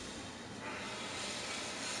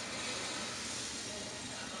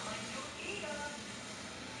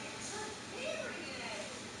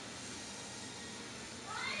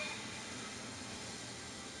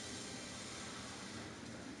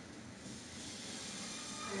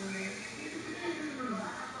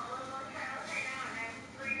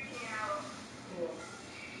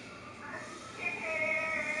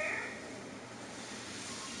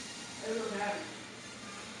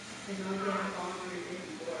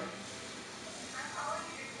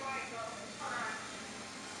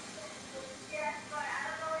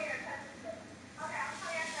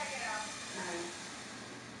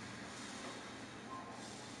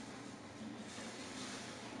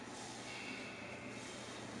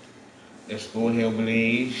 Let's go,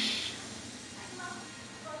 Hellblaze.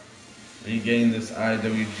 Regain this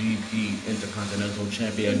IWGP Intercontinental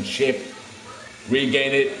Championship.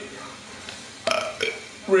 Regain it.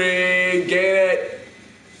 Regain it.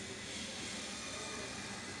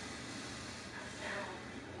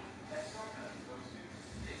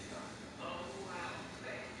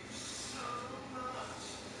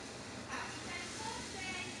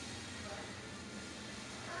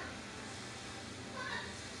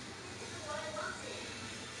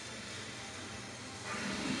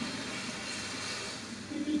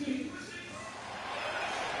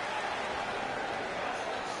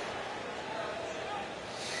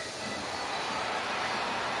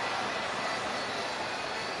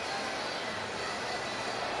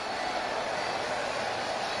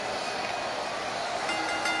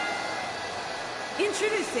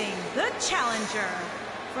 introducing the challenger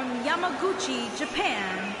from Yamaguchi,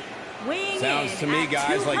 Japan, weighing Sounds in to me, at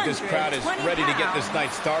guys, like this crowd is 220 ready to get this pounds,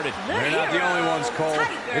 night started. the They're not the only ones, Cole.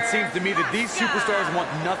 Tiger It seems to me that these Maska. superstars want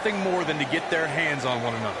nothing more than to get their hands on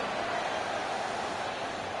one another.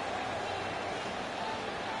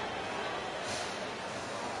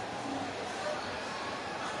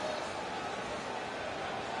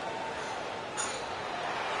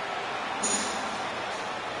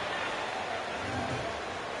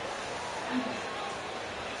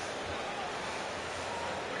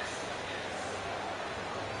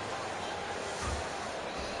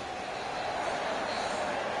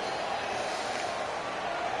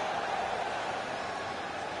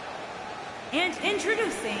 And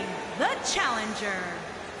introducing the challenger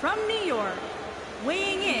from New York,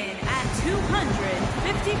 weighing in at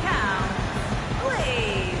 250 pounds,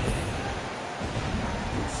 Blaze.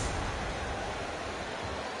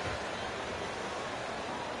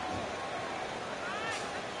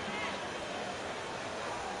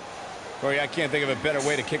 Corey, I can't think of a better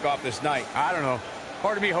way to kick off this night. I don't know.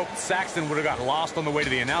 Part of me hoped Saxton would have got lost on the way to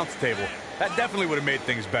the announce table. That definitely would have made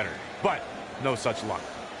things better. But no such luck.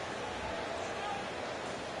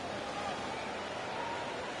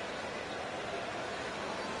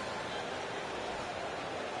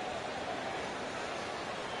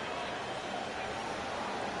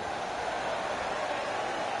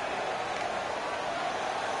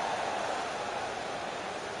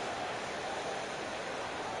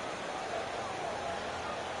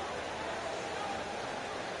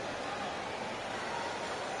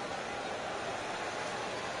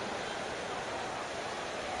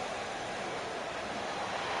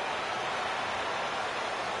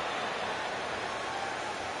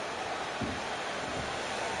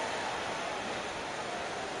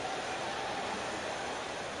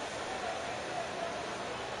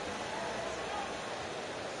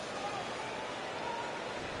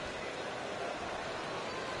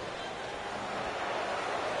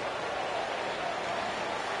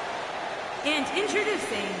 And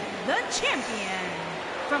introducing the champion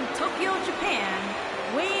from Tokyo,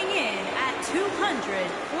 Japan, weighing in at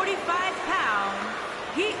 245 pounds,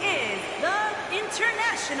 he is the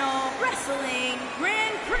International Wrestling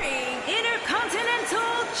Grand Prix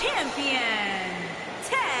Intercontinental Champion,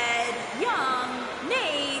 Ted Young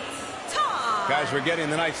Nate Todd. Guys, we're getting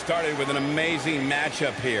the night started with an amazing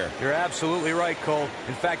matchup here. You're absolutely right, Cole.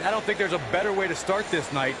 In fact, I don't think there's a better way to start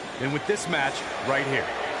this night than with this match right here.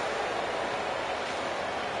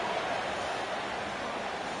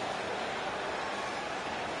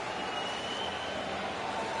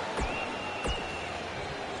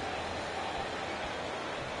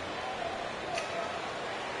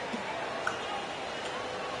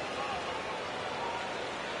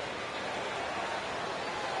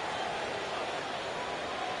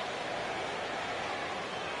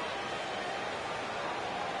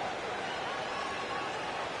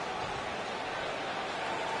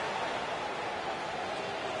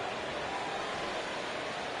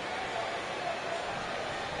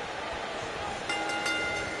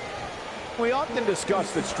 We often discuss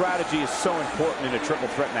that strategy is so important in a triple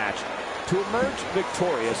threat match. To emerge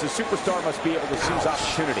victorious, a superstar must be able to seize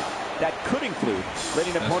opportunity. That could include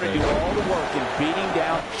letting an opponent do all the work in beating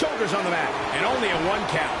down. Shoulders on the mat, and only a 1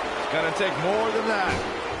 count. It's gonna take more than that.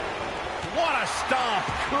 What a stomp!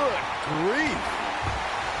 Good grief!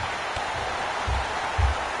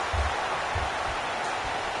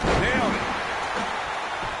 Nailed it.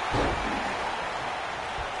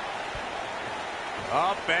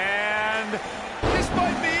 Up and... This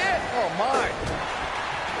might be it. Oh my!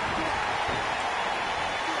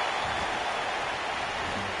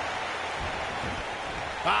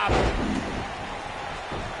 Up.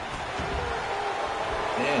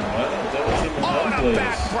 Damn, why they double teaming Oh, and a Hellblaze?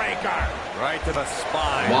 backbreaker. Right to the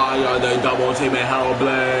spine. Why are they double teaming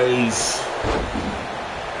Hellblaze?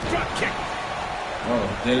 Drop kick.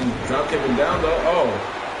 Oh, they didn't drop kick him down though. Oh.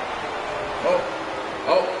 Oh.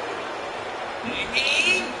 Oh.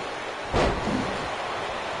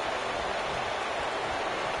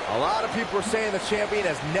 A lot of people are saying the champion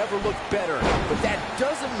has never looked better, but that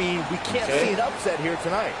doesn't mean we can't see an upset here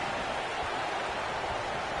tonight.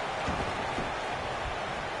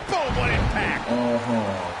 Boom, what impact.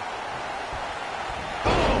 Uh-huh.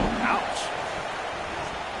 Oh, ouch.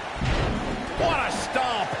 What a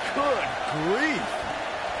stomp. Good grief.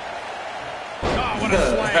 Oh, what a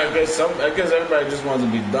slam. I guess everybody just wants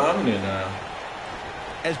to be dominant now.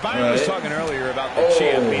 As Byron was talking earlier about the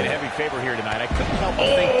champ being a heavy favorite here tonight, I couldn't help but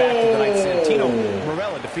think back to the night Santino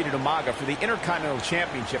Marella defeated defeated Umaga for the Intercontinental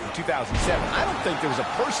Championship in 2007, I don't think there was a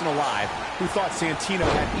person alive who thought Santino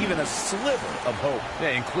had even a sliver of hope. Yeah,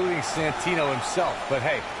 including Santino himself. But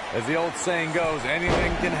hey, as the old saying goes,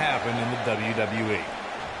 anything can happen in the WWE.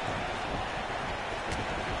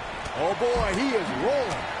 Oh boy, he is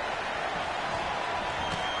rolling.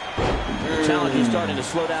 Challenger's starting to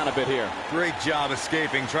slow down a bit here. Great job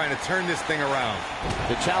escaping, trying to turn this thing around.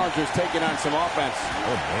 The Challenger's taking on some offense.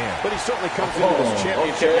 Oh, man. But he certainly comes into this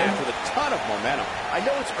championship match with a ton of momentum. I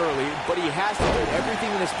know it's early, but he has to do everything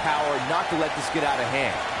in his power not to let this get out of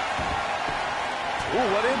hand. Ooh,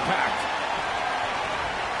 what impact.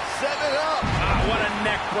 Set it up. Ah, what a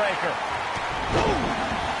neck breaker. Ooh.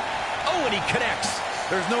 Oh, and he connects.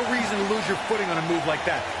 There's no reason to lose your footing on a move like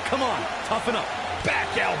that. Come on, toughen up.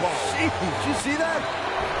 Back elbow. Jeez, did you see that?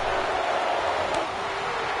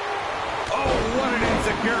 Oh, what an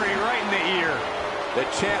enziguri right in the ear. The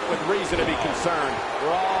champ with reason to be concerned.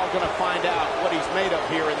 We're all going to find out what he's made of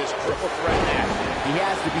here in this triple threat match. He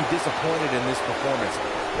has to be disappointed in this performance.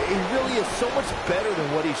 He really is so much better than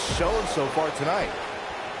what he's shown so far tonight.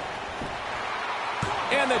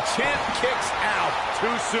 And the champ kicks out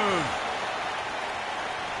too soon.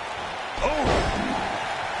 Oh!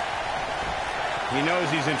 He knows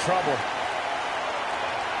he's in trouble.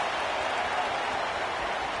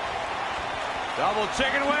 Double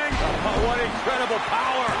chicken wing. Oh, what incredible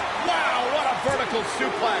power. Wow, what a vertical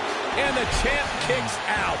suplex. And the champ kicks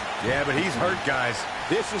out. Yeah, but he's hurt, guys.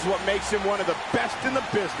 This is what makes him one of the best in the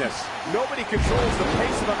business. Nobody controls the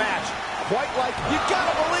pace of a match quite like, you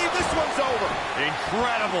gotta believe this one's over.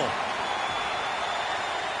 Incredible.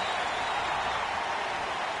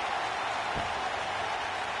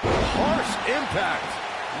 Harsh impact.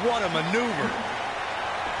 What a maneuver.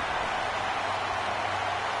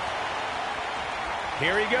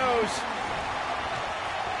 Here he goes.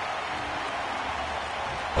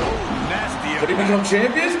 Nasty. Did he become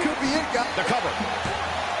champion? Could be it, guys. The cover.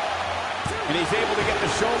 And he's able to get the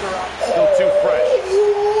shoulder up. Still too fresh.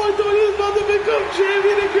 Oh, I thought he was about to become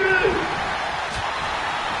champion again.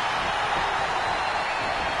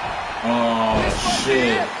 Oh,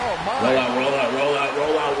 shit. Oh, my. Roll out, roll out, roll out,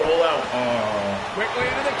 roll out, roll out. Oh. Quickly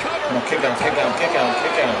into the cover. Come on, kick out, kick out, kick out,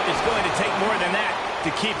 kick out. It's going to take more than that to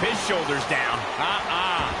keep his shoulders down.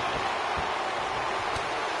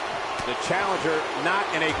 The challenger not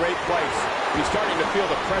in a great place. He's starting to feel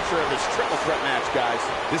the pressure of this triple threat match, guys.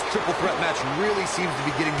 This triple threat match really seems to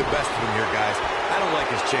be getting the best of him here, guys. I don't like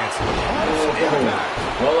his chances.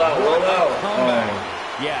 Roll out, roll out.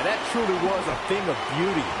 Yeah, that truly was a thing of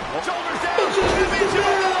beauty. Shoulders down.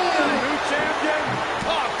 New champion.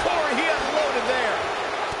 Oh, Corey, he unloaded there.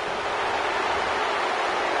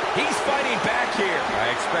 He's fighting back here. I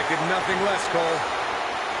expected nothing less, Cole.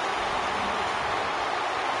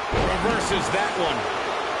 Reverses that one.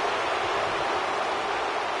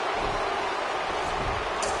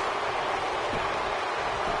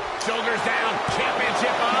 Shoulders down.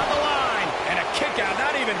 Championship on the line. And a kick out.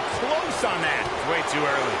 Not even close on that. Way too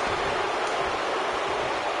early.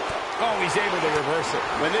 Oh, he's able to reverse it.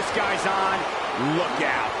 When this guy's on, look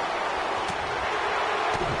out.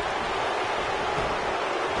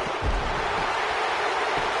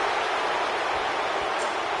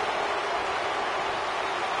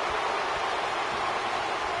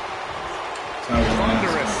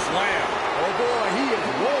 Thunderous slam. Oh, boy, he is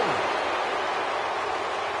rolling.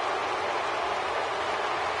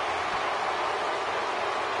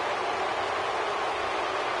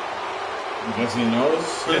 Because he knows.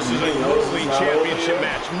 This is a ugly championship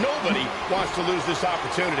match. Nobody wants to lose this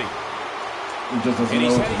opportunity. He just doesn't And know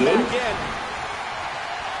he's what to heading do. back in.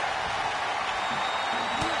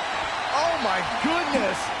 Oh, my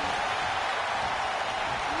goodness.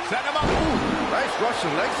 Set him up. Nice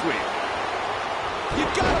Russian leg sweep. You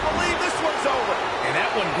gotta believe this one's over. And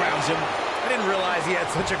that one grounds him. I didn't realize he had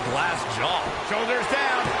such a glass jaw. Shoulders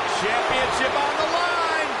down. Championship on the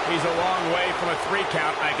line. He's a long way from a 3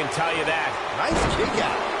 count, I can tell you that. Nice kick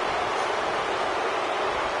out.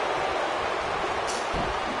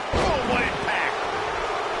 Oh, what impact.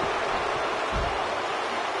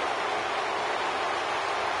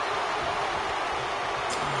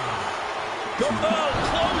 Oh,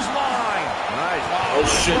 clothesline. Nice. Oh,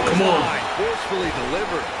 shit, come on. Forcefully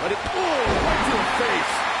delivered. But it, right to the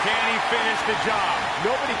face. Can he finish the job?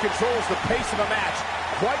 Nobody controls the pace of a match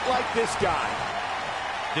quite like this guy.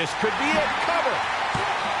 This could be it. Cover.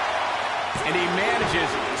 And he manages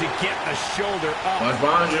to get the shoulder up. Watch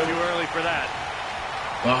behind you. Too early for that.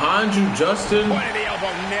 Behind you, Justin. Point of the elbow,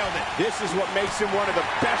 nailed it. This is what makes him one of the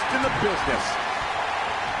best in the business.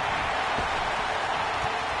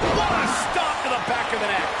 What a stop to the back of the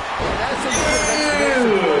neck. That's a good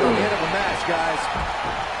explanation for the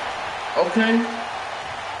Okay.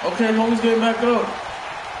 Okay, homie's getting back up.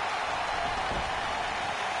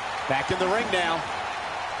 Back in the ring now.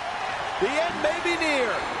 The end may be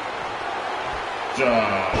near.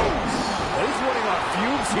 Josh. Well, he's running on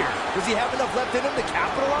fumes here. Does he have enough left in him to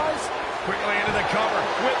capitalize? Quickly into the cover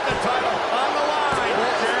with the title on the line.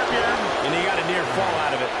 Champion. And he got a near fall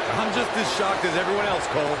out of it. I'm just as shocked as everyone else,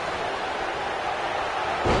 Cole.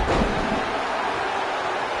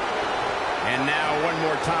 And now one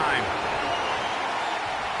more time.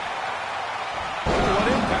 What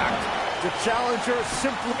impact. The challenger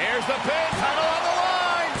simply... Here's the pin. Title on the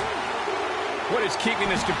line. What is keeping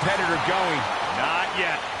this competitor going? Not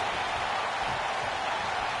yet.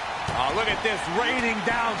 Oh, look at this raining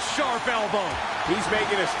down sharp elbow. He's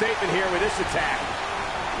making a statement here with this attack.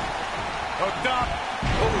 Hooked up.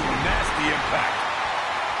 Oh, nasty impact.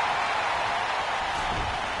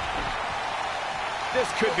 This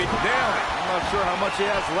could be nailed. I'm not sure how much he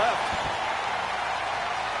has left.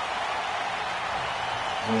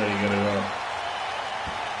 There you gotta go.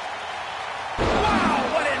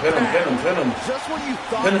 Wow, what impact. Pin him, pin him, pin him. Just when you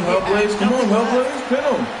thought... Pin him, Hellblaze. Come on, Hellblaze. Pin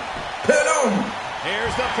him. Pin him.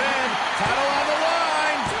 Here's the pin. Title on the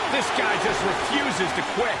line. This guy just refuses to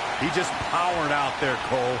quit. He just powered out there,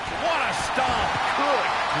 Cole. What a stomp. Good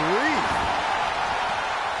grief.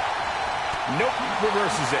 Nope,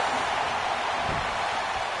 reverses it.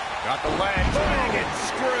 Got the leg. Bang and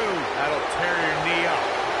screw. That'll tear your knee up.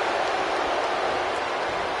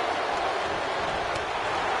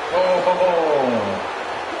 Oh.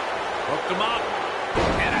 Hooked him up.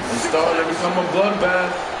 And a It's starting to become a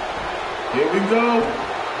bloodbath. Here we go.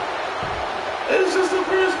 It's just the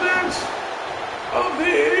first match of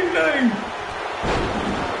the evening.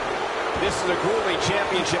 This is a grueling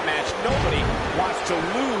championship match. Nobody wants to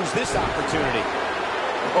lose this opportunity.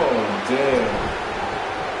 Oh, damn.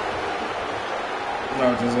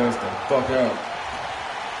 Knock his ass the fuck out.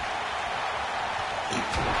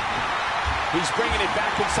 He's bringing it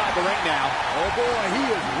back inside the ring now. Oh, boy, he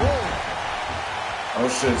is rolling. Oh,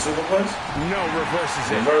 shit. Superplex? No,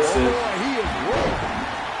 reverses it. Reverse Oh, it. boy, he is rolling.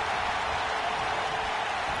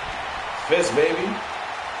 Fist, baby.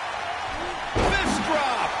 Fist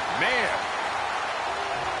drop. Man.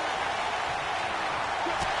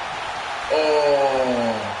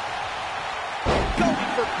 Oh.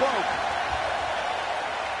 Going for broke.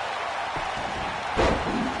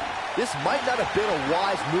 This might not have been a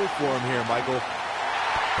wise move for him here, Michael.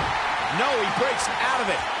 No, he breaks out of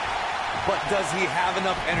it. But does he have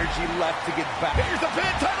enough energy left to get back? Here's the pin.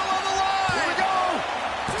 Title on the line. Here we go.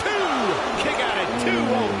 Two. Kick out at 2.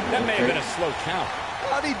 Oh, that may have been a slow count.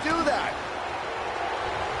 How'd he do that?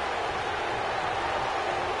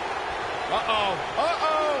 Uh-oh.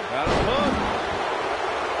 Uh-oh. Got him hooked.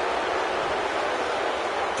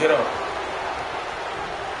 Get up.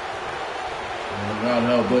 Oh, God,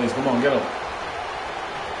 Hellblaze. Come on, get up.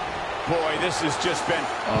 Boy, this has just been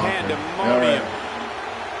pandemonium. All right.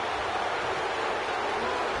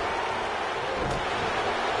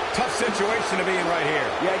 Tough situation to be in right here.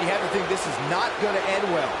 Yeah, you have to think this is not going to end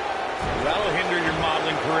well. That'll hinder your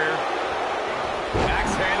modeling career.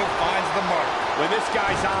 Axe handle finds the mark. When this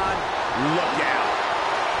guy's on, look out.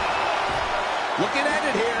 Looking at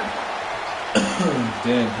it here.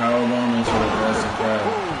 Damn, powerbomb into the aggressive crowd.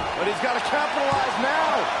 But he's got to capitalize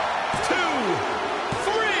now. 2,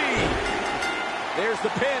 3. There's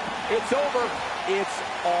the pin. It's over. It's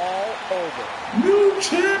all over. New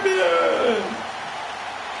champion!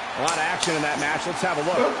 A lot of action in that match. Let's have a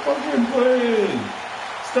look. Stop fucking playing!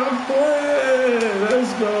 Stop playing!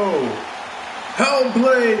 Let's go!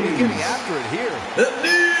 Hellblaze! Getting after it here. The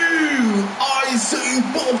new IC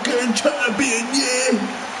fucking champion, yeah!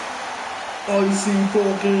 IC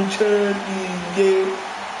fucking champion, yeah!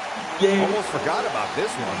 Yeah! Almost forgot about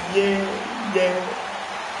this one. Yeah, yeah.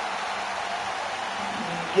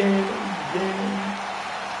 Yeah, yeah.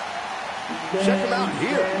 Check him out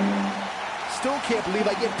here. Still can't believe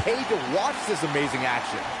I get paid to watch this amazing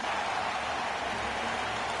action.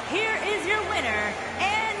 Here is your winner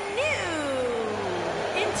and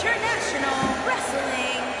new International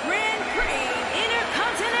Wrestling Grand Prix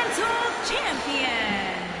Intercontinental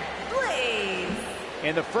Champion, Blaze.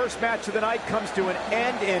 And the first match of the night comes to an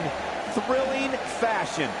end in thrilling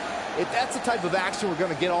fashion. If that's the type of action we're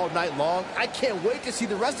going to get all night long, I can't wait to see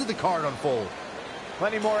the rest of the card unfold.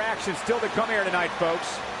 Plenty more action still to come here tonight,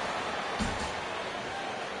 folks.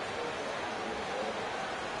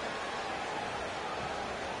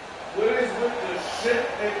 What is with the shit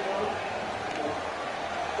they want?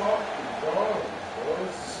 Fucking dog, boy.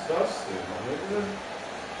 It's disgusting, my nigga.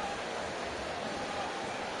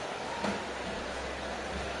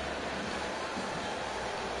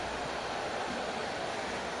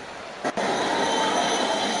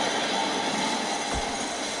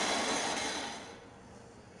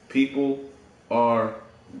 People are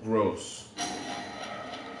gross.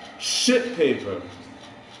 Shit paper.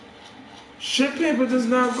 Shit paper does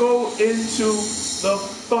not go into the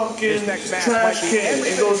fucking trash can.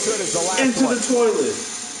 It goes into the toilet.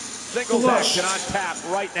 Singles action on tap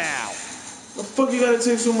right now. The fuck you gotta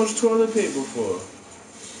take so much toilet paper for?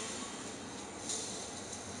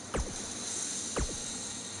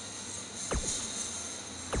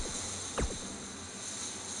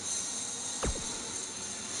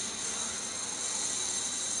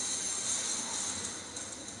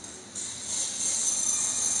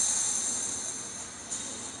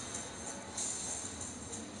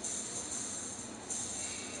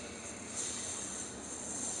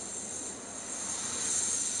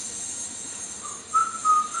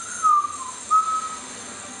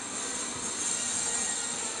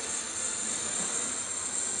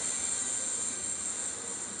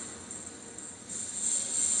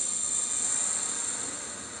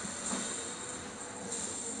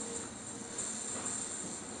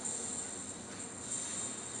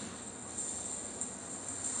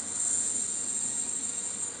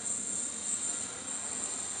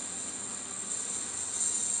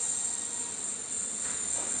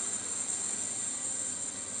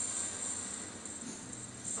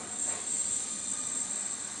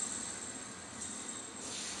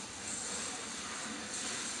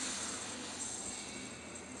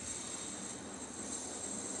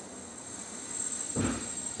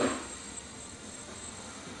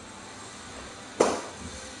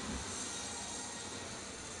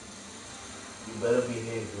 You better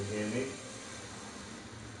behave, you hear me?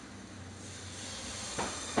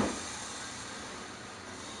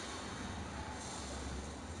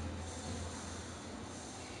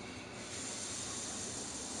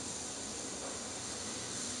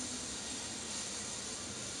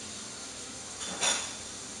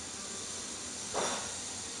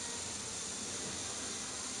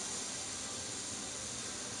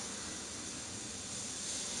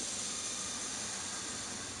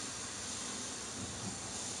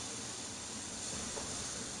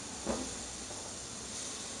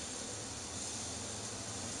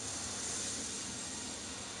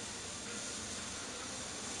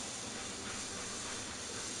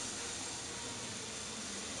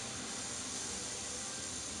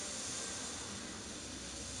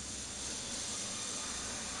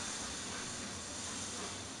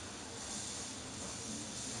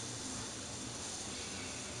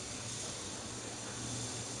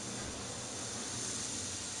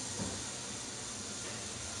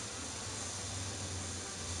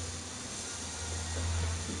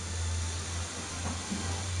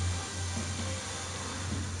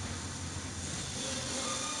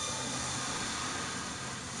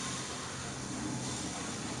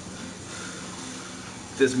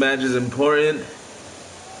 This match is important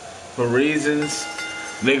for reasons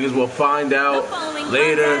niggas will find out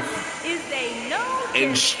later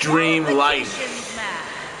in Stream Life.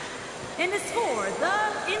 And it's for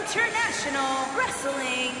the International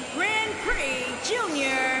Wrestling Grand Prix Junior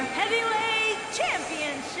Heavyweight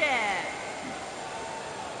Championship.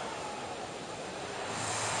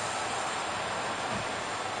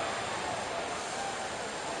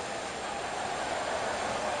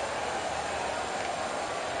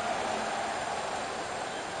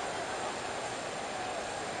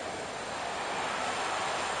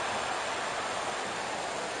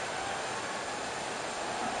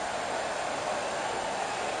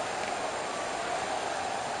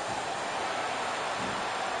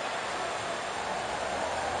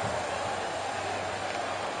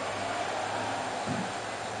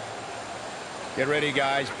 Get ready,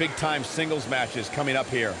 guys. Big-time singles matches coming up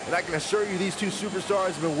here. And I can assure you these two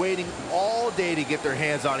superstars have been waiting all day to get their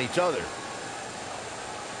hands on each other.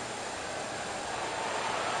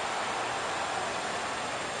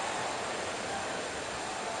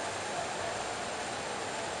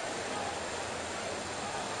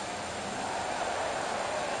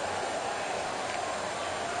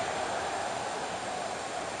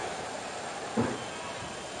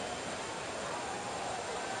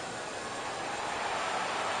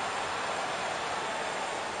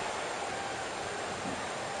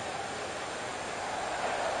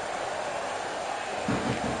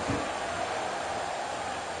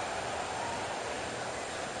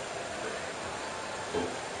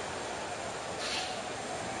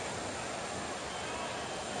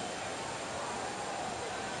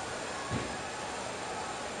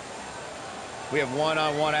 We have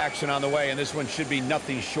one-on-one action on the way, and this one should be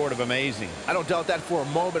nothing short of amazing. I don't doubt that for a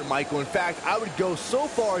moment, Michael. In fact, I would go so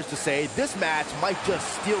far as to say this match might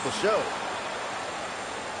just steal the show.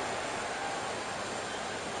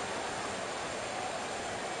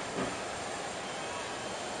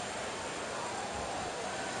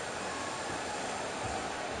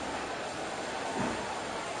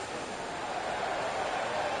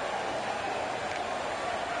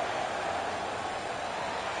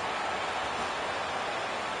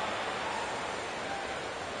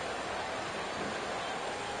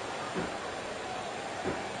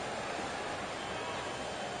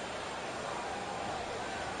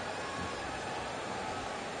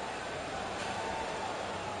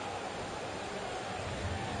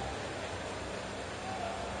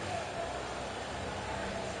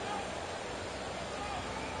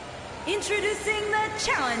 Introducing the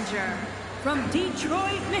challenger from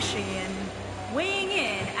Detroit, Michigan, weighing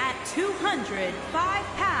in at 205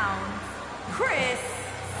 pounds, Chris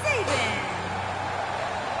Sabin.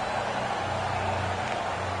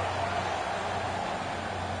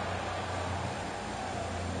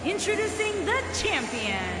 Introducing the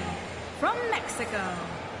champion from Mexico,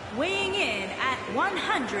 weighing in at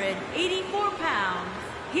 184 pounds,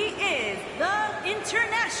 he is the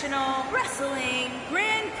International Wrestling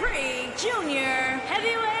Grand Prix Junior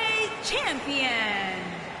Heavyweight Champion,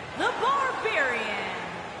 the Barbarian.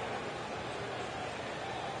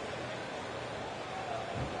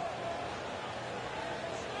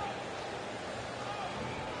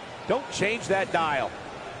 Don't change that dial.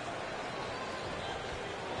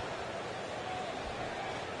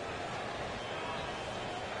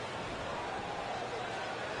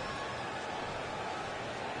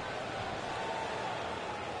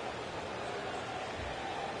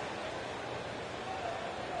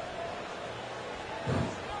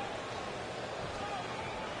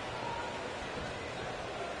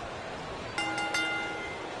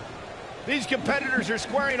 These competitors are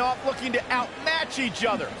squaring off looking to outmatch each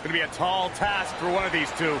other. It's going to be a tall task for one of these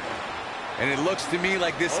two. And it looks to me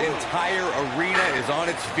like this entire arena is on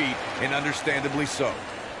its feet, and understandably so.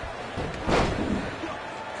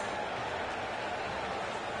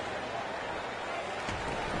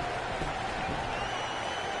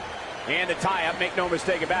 And the tie-up, make no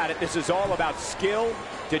mistake about it, this is all about skill,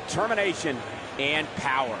 determination, and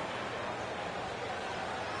power.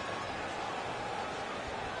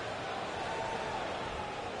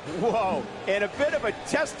 Whoa, and a bit of a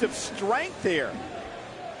test of strength here.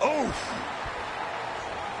 Oof.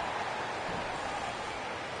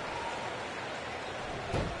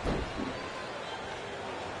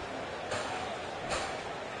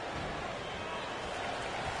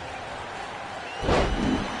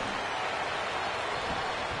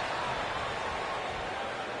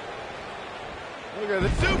 Look at the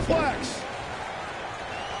suplex.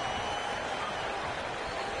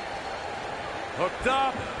 Hooked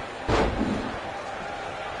up.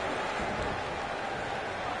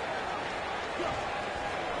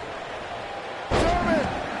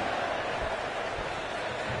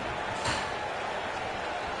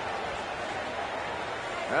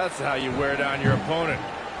 That's how you wear down your opponent.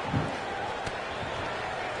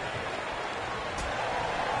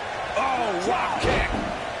 Oh, wow kick.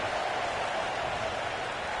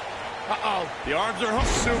 Uh-oh. The arms are hooked.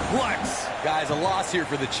 Suplex. Guys, a loss here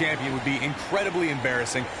for the champion would be incredibly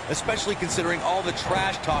embarrassing, especially considering all the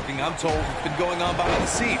trash talking I'm told has been going on behind the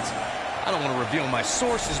scenes. I don't want to reveal my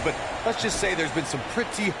sources, but let's just say there's been some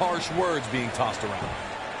pretty harsh words being tossed around.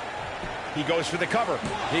 He goes for the cover.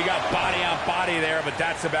 He got body on body there, but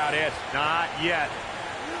that's about it. Not yet.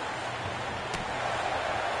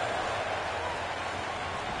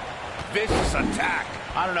 Vicious attack.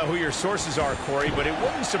 I don't know who your sources are, Corey, but it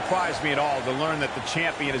wouldn't surprise me at all to learn that the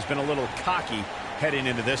champion has been a little cocky heading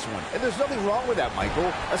into this one. And there's nothing wrong with that, Michael,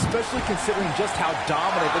 especially considering just how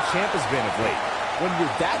dominant the champ has been of late. When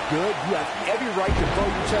you're that good, you have every right to blow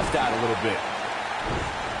your chest out a little bit.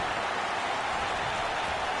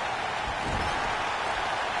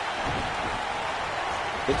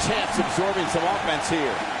 The champ's absorbing some offense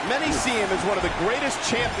here. Many see him as one of the greatest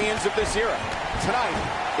champions of this era. Tonight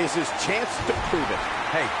is his chance to prove it.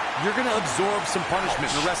 Hey, you're going to absorb some punishment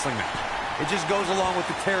in a wrestling match. It just goes along with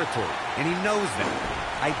the territory, and he knows that.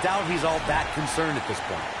 I doubt he's all that concerned at this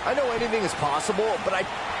point. I know anything is possible, but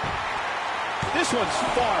This one's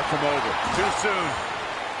far from over. Too soon.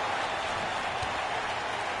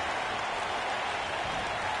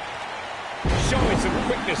 Showing some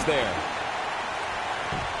quickness there.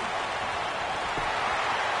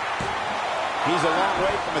 He's a long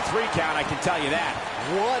way from a 3 count, I can tell you that.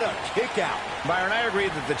 What a kick out. Byron, I agree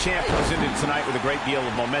that the champ goes into tonight with a great deal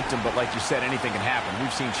of momentum, but like you said, anything can happen.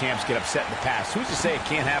 We've seen champs get upset in the past. Who's to say it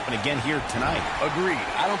can't happen again here tonight? Agreed.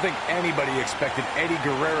 I don't think anybody expected Eddie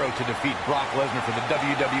Guerrero to defeat Brock Lesnar for the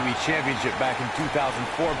WWE Championship back in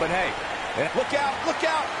 2004, but hey. Look out, look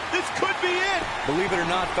out. This could be it. Believe it or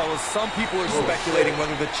not, fellas, some people are speculating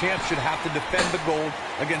whether the champ should have to defend the gold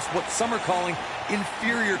against what some are calling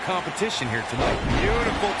inferior competition here tonight.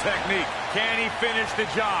 Beautiful technique. Can he finish the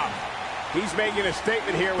job? He's making a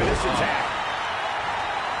statement here with this attack.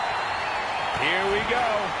 Here we go.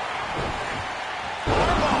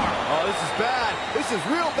 Oh, this is bad. This is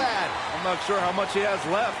real bad. I'm not sure how much he has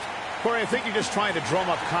left. Corey, I think you're just trying to drum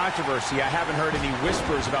up controversy. I haven't heard any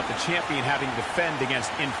whispers about the champion having to defend against...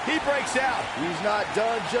 He breaks out. He's not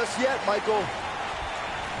done just yet, Michael.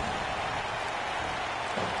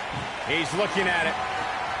 He's looking at it.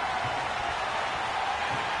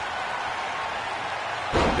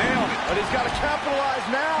 But he's got to capitalize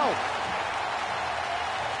now.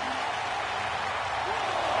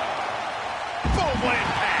 Full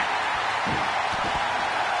impact.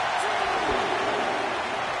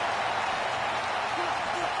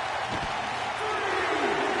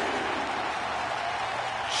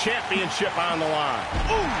 Championship on the line.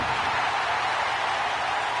 Ooh.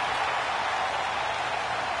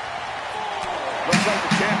 Looks like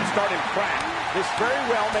the champ is starting to crack. This very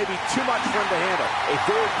well may be too much for him to handle. A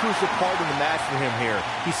very crucial part of the match for him here.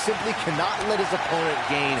 He simply cannot let his opponent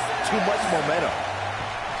gain too much momentum.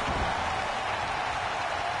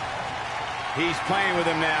 He's playing with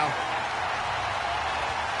him now.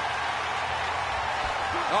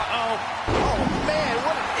 Uh-oh. Oh, man,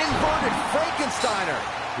 what an inverted Frankensteiner.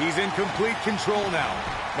 He's in complete control now.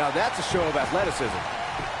 Now that's a show of athleticism.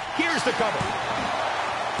 Here's the cover.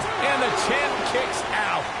 And the champ kicks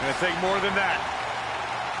out. Gonna take more than that.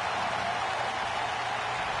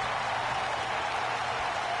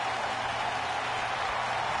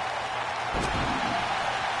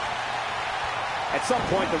 At some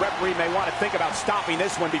point, the referee may want to think about stopping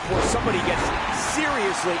this one before somebody gets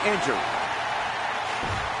seriously injured.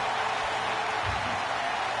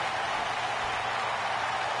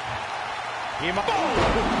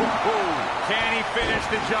 Can he finish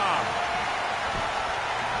the job?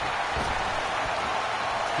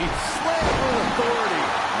 He slammed with authority.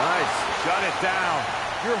 Nice. Shut it down.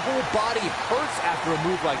 Your whole body hurts after a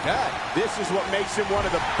move like that. This is what makes him one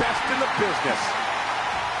of the best in the business.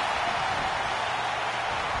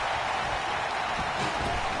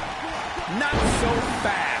 Not so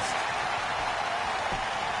fast.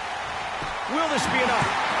 Will this be enough?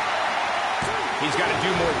 He's got to do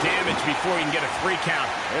more damage before he can get a 3 count.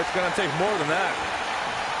 It's going to take more than that.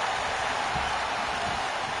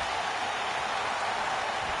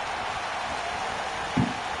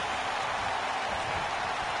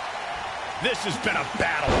 This has been a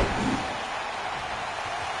battle.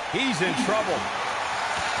 He's in trouble.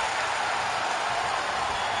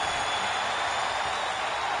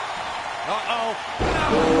 Uh-oh. No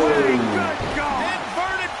way. Good God.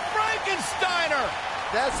 Inverted Frankensteiner.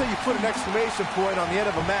 That's how you put an exclamation point on the end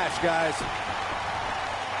of a match, guys.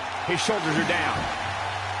 His shoulders are down.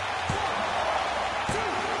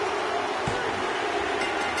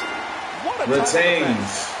 What a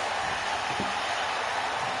Retains.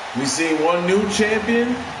 We see one new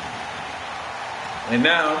champion, and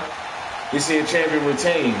now we see a champion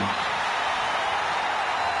retain.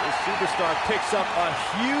 This superstar picks up a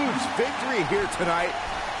huge victory here tonight.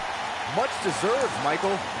 Much deserved,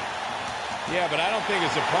 Michael. Yeah, but I don't think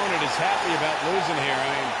his opponent is happy about losing here.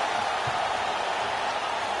 I mean,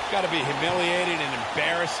 he's got to be humiliated and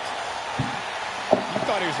embarrassed. You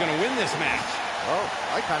thought he was going to win this match. Oh,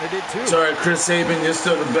 I kind of did too. Sorry, Chris Sabin, you're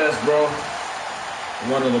still the best, bro.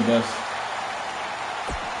 One of the best.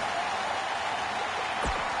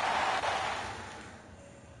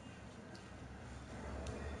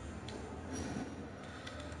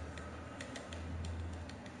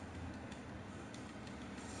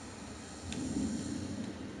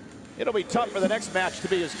 It'll be tough for the next match to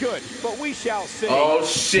be as good, but we shall see. Oh,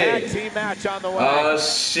 shit. Tag team match on the way. Oh,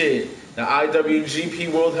 shit. The IWGP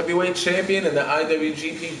World Heavyweight Champion and the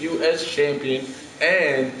IWGP US Champion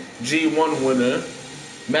and G1 winner,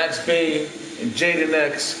 Max Bay and Jaden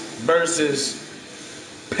X versus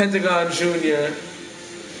Pentagon Jr.,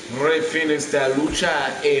 Rey Fenix, da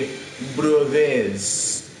Lucha e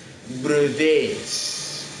Brothers.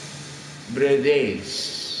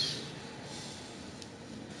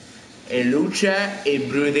 E Lucha e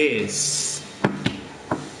Brothers.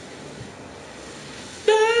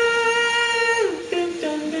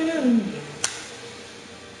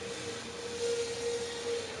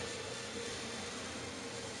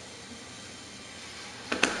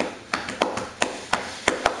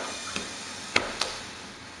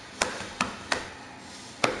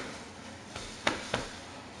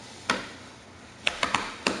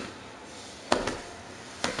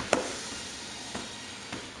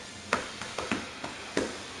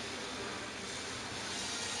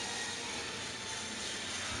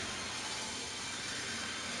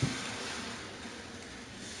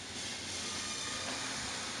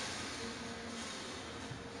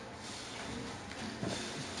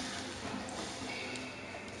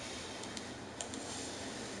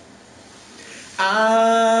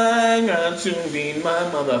 I'm going to be my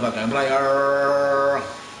motherfucking player.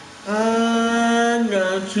 I'm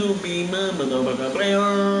going to be my motherfucking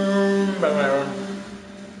player.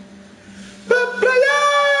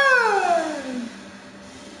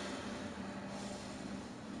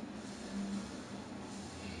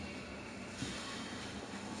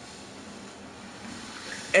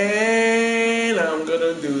 And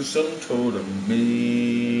gonna do some tournaments.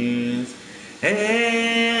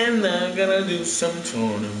 And I'm gonna do some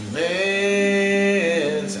tournaments.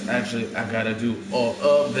 Actually, I gotta do all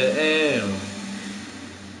of them.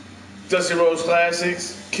 Dusty Rhodes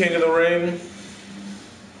Classics, King of the Ring,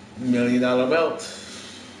 $1 million belt.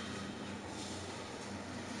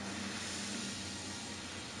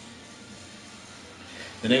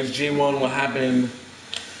 The next G1 will happen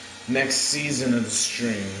next season of the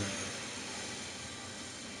stream.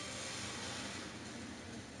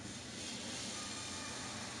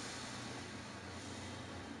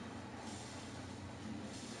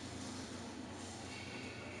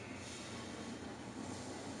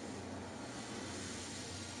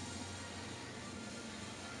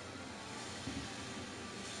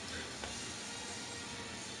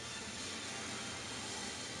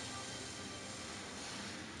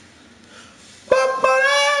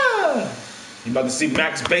 You about to see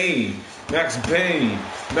Max Bane, Max Bane,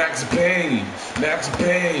 Max Bane, Max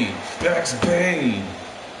Bane, Max Bane.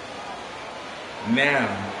 Now.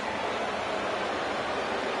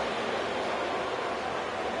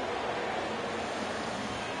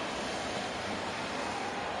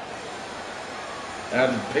 I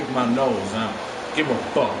have to pick my nose. I don't give a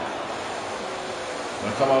fuck.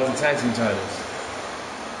 I come out with the tag team titles.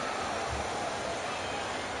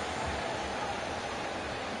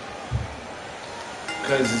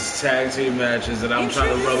 Because it's tag team matches and I'm trying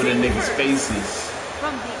to rub it in niggas' faces.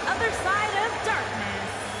 From the other side of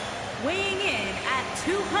darkness, weighing in at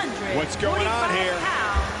 200. What's going on here?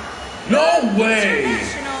 Pounds, No way!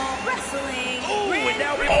 International Wrestling. And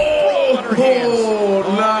now we Oh, on our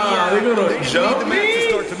hands. nah, they're gonna They just jump need the match to me?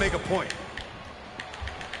 start to make a point.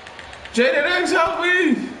 Jaden X, help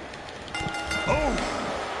me! Oh,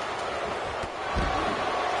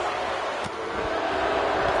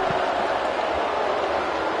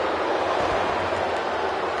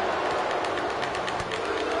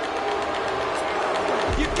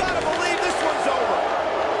 You gotta believe this one's over.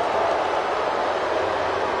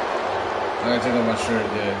 I gotta take off my shirt,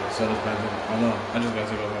 yeah. So does Panther. Oh no, I just gotta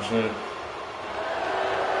take off my shirt.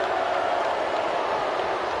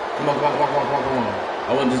 Come on, come on, come on, come on, come on, come on.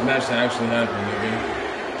 I want this match to actually happen, nigga.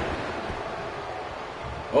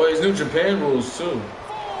 Oh, it's New Japan rules too.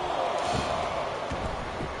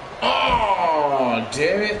 Oh,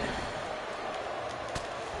 damn it.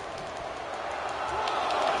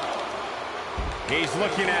 He's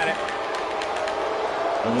looking at it.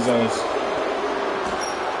 What was that?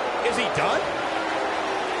 Is he done?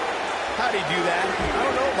 How'd he do that? I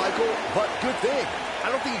don't know, Michael, but good thing.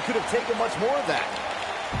 I don't think he could have taken much more of that.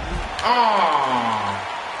 Ah.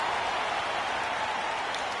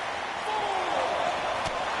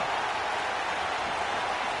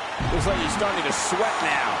 Looks like he's starting to sweat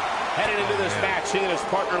now. Headed into this match, he and his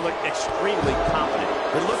partner look extremely confident.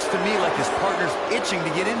 it looks to me like his partner's itching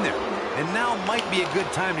to get in there. And now might be a good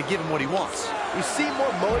time to give him what he wants. You seem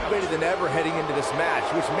more motivated than ever heading into this match,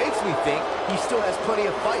 which makes me think he still has plenty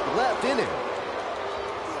of fight left in him.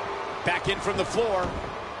 Back in from the floor.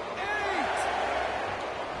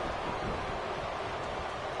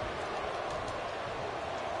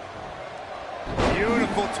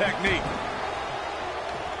 Beautiful technique.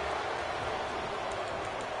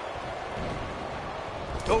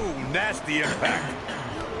 Oh, nasty impact.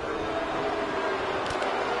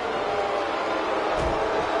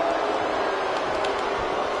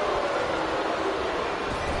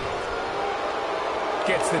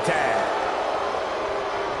 Gets the tag.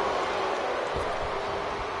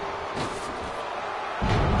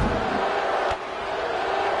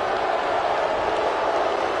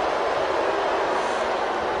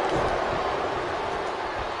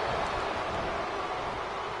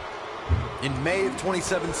 In May of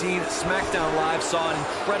 2017, SmackDown Live saw an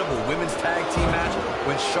incredible women's tag team match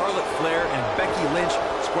when Charlotte Flair and Becky Lynch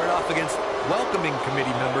squared off against welcoming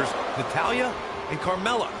committee members Natalya and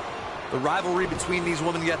Carmella. The rivalry between these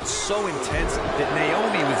women got so intense that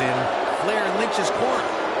Naomi was in Flair and Lynch's corner,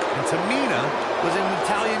 and Tamina was in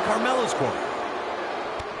Natalya and Carmella's corner.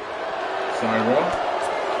 Sorry, bro.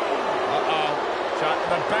 Shot in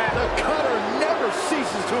the back. The cutter never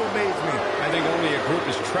ceases to amaze me. I think only a group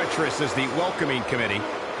as treacherous as the welcoming committee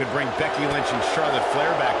could bring Becky Lynch and Charlotte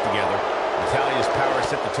Flair back together. Natalya's power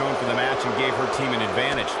set the tone for the match and gave her team an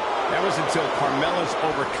advantage. That was until Carmella's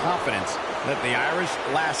overconfidence let the Irish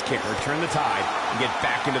last kicker turn the tide and get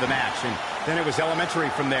back into the match. And then it was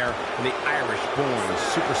elementary from there for the Irish-born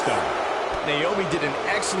superstar. Naomi did an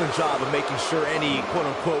excellent job of making sure any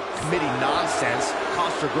quote-unquote committee nonsense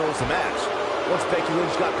cost her girls the match. Once Becky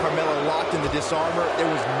Lynch got Carmella locked in the disarmor, there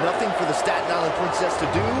was nothing for the Staten Island Princess to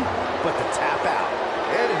do but to tap out.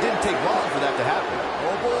 And in didn't take long for that to happen.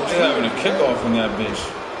 Oh, boy. They're having a kickoff in that bitch.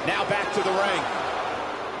 Now back to the ring.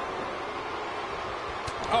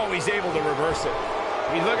 Oh, he's able to reverse it.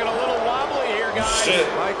 He's looking a little wobbly here, guys. Shit.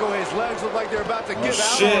 Michael, his legs look like they're about to give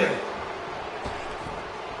out shit. on him.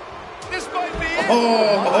 This might be it.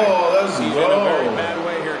 Let's He's go. in a very bad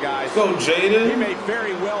way here, guys. Go, Jaden. He may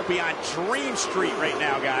very well be on Dream Street right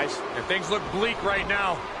now, guys. And things look bleak right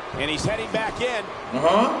now. And he's heading back in.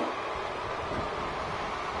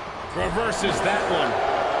 Reverses that one.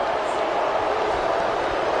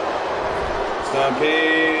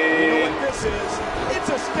 Stampede. You know what this is? It's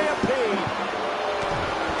a stampede.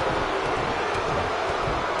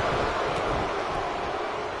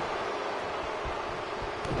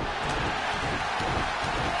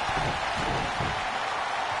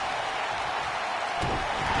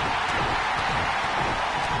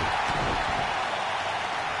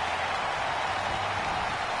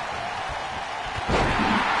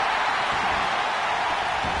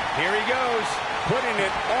 Here he goes, putting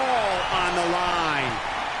it all on the line.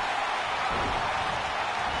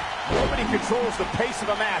 Nobody controls the pace of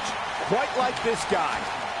a match quite like this guy.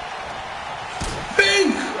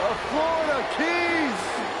 Bing! The Florida Keys.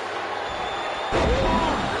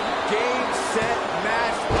 Game, set,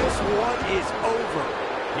 match. This one is over.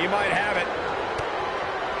 He might have it.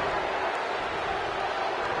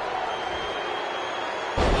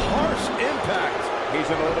 Harsh impact. He's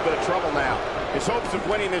in a little bit of trouble now. His hopes of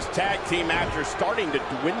winning this tag team match are starting to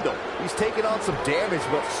dwindle. He's taken on some damage,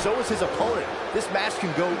 but so is his opponent. This match can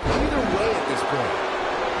go either way at this point.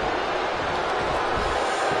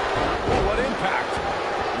 Oh, what impact.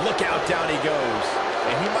 Look out, down he goes.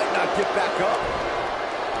 And he might not get back up.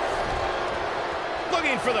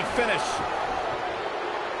 Looking for the finish.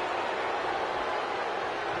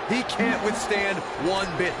 He can't withstand one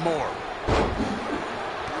bit more.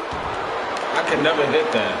 I can never hit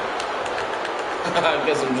that. I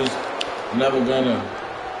guess I'm just never gonna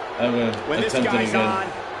ever When this attempt it guy's again. on,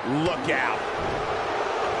 look out.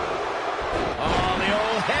 Oh, the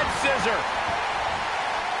old head scissor.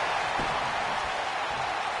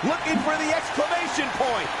 Looking for the exclamation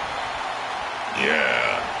point.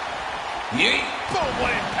 Yeah. Yeet. Boom,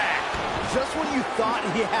 what impact. Just when you thought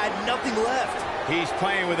he had nothing left. He's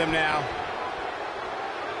playing with him now.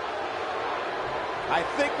 I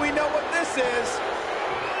think we know what this is.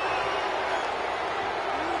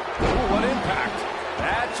 Ooh, what impact.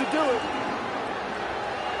 That should do it.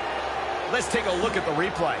 Let's take a look at the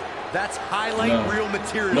replay. That's highlight reel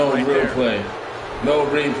material No right there. replay. No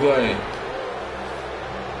replay.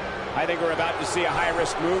 I think we're about to see a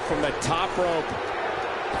high-risk move from the top rope.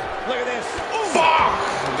 Look at this. Ooh. Fuck!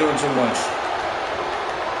 I'm doing too much.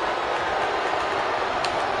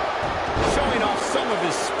 Showing off some of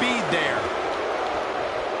his speed there.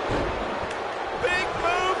 Big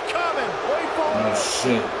move coming. Wait for it. Oh,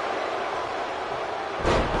 shit.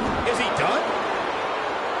 Is he done?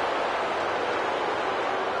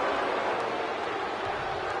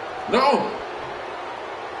 No!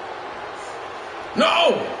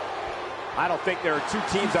 No! I don't think there are two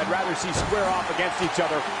teams I'd rather see square off against each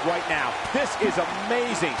other right now. This is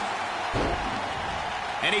amazing.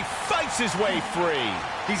 And he fights his way free.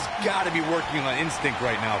 He's got to be working on instinct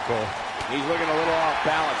right now, Cole. He's looking a little off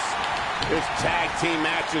balance. This tag team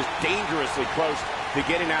match is dangerously close to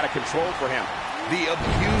getting out of control for him. The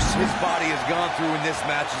abuse his body has gone through in this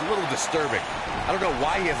match is a little disturbing. I don't know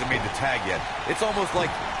why he hasn't made the tag yet. It's almost like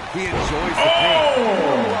he enjoys the pain.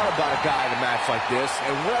 A lot about a guy in a match like this,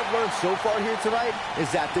 and what I've learned so far here tonight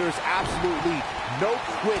is that there's absolutely no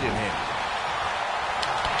quit in him.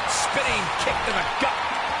 Spinning kick to the gut.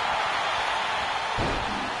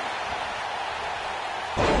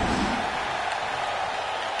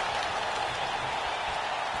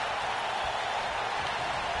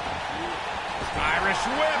 Irish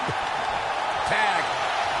whip. Tag.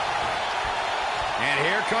 And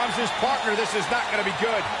here comes his partner. This is not going to be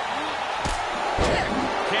good.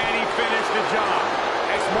 Can he finish the job?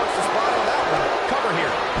 X marks the spot on that one. Cover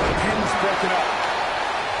here. The pin's broken up.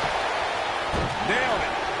 Nailed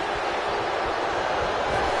it.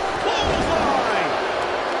 Clothesline.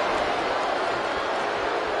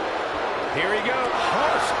 Here he goes.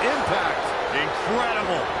 Harsh impact.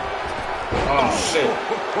 Incredible. Oh, shit.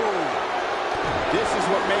 This is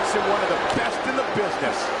what makes him one of the best in the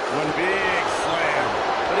business. One big slam.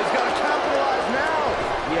 But he's got to capitalize now.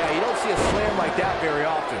 Yeah, you don't see a slam like that very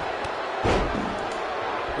often.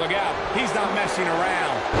 Look out. He's not messing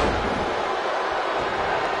around.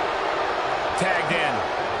 Tagged in.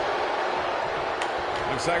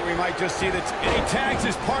 Looks like we might just see and he tags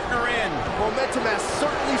his partner in. Momentum has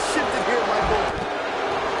certainly shifted here, Michael.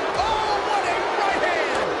 Oh, what a right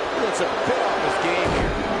hand!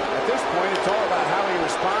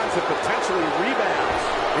 offense and potentially rebounds.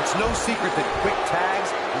 It's no secret that quick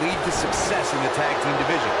tags lead to success in the tag team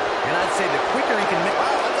division. And I'd say the quicker he can make... Wow,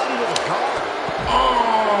 I thought he was a car.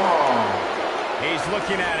 Oh! He's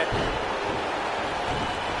looking at it.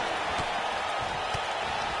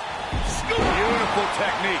 Beautiful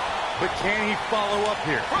technique. But can he follow up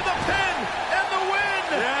here? For the pin and the win!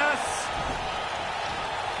 Yes!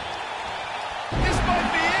 This might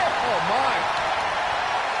be it! Oh, my.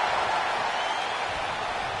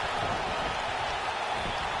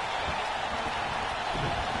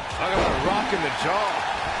 Talk about a rock in the jaw.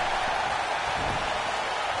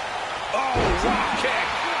 Oh, drop kick.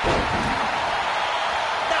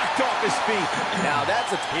 Knocked off his feet. Now that's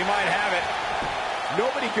a... He might have it.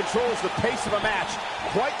 Nobody controls the pace of a match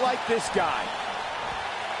quite like this guy.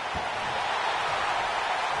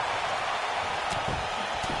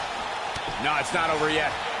 No, it's not over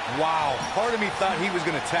yet. Wow, part of me thought he was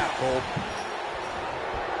going to tap, Cole.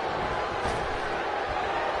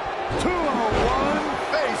 2-on-1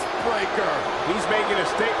 face breaker. He's making a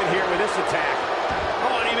statement here with this attack.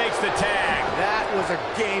 Oh, and he makes the tag. That was a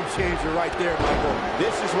game changer right there, Michael.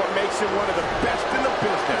 This is what makes him one of the best in the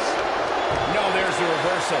business. No, there's the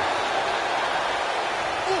reversal.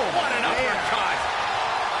 Ooh, what an uppercut.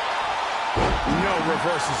 No,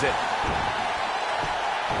 reverses it.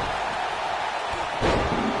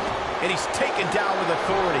 And he's taken down with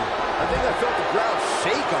authority. I think I felt the ground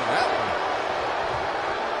shake on that one.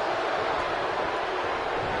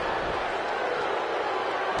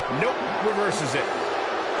 Nope, reverses it.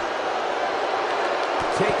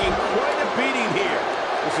 Taking quite a beating here.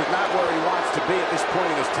 This is not where he wants to be at this point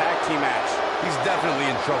in this tag team match. He's definitely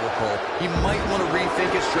in trouble, Cole. He might want to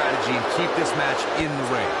rethink his strategy and keep this match in the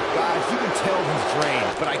ring. Guys, you can tell he's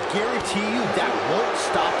drained, but I guarantee you that won't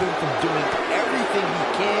stop him from doing everything he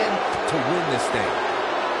can to win this thing.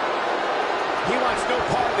 He wants no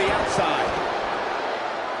part of the outside.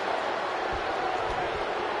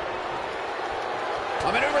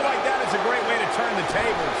 A maneuver like that is a great way to turn the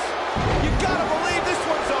tables. You gotta believe this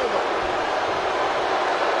one's over.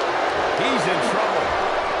 He's in trouble.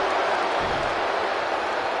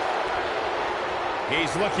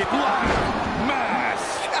 He's looking Black Mass.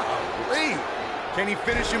 Golly. Can he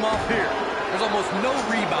finish him off here? There's almost no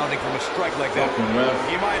rebounding from a strike like that. Fucking ref.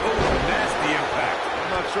 He might nasty impact.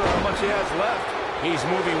 I'm not sure how much he has left. He's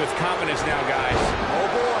moving with confidence now, guys. Oh,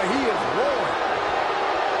 boy, he is rolling.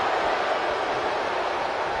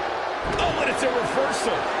 Oh, and it's a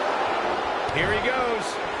reversal. Here he goes.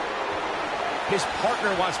 His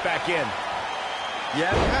partner wants back in.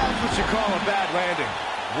 Yeah, that's what you call a bad landing.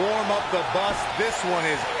 Warm up the bus. This one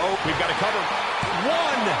is open. We've got to cover. 1,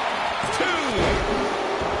 2.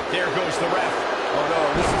 There goes the ref. Oh, no,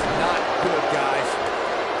 this is not good, guys.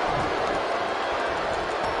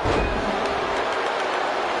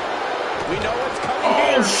 We know what's coming Oh,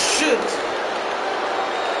 here. shit!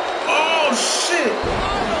 Oh, shit!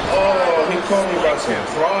 Oh, he caught me by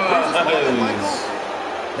surprise.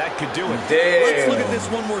 That could do it. Damn. Let's look at this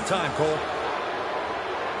one more time, Cole.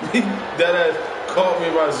 That ass caught me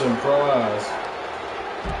by surprise.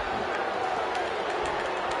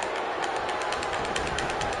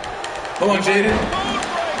 Come on, Jaden.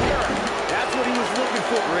 That's what he was looking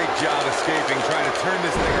for. Great job escaping, trying to turn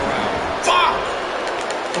this thing around. Fuck!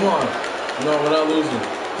 Come on. No, we're not losing.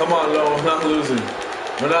 Come on, no, we're not losing.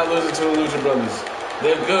 We're not losing to the Lucha Brothers.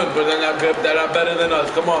 They're good, but they're not good. They're not better than us.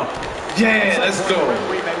 Come on. Yeah, let's go.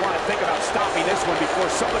 We may want to think about stopping this one before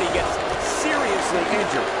somebody gets seriously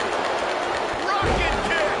injured. Rocket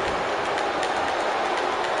kick!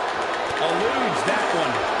 Eludes that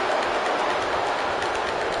one.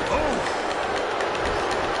 Oh!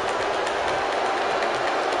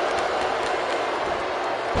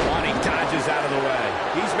 He dodges out of the way.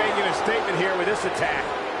 He's making a statement here with this attack.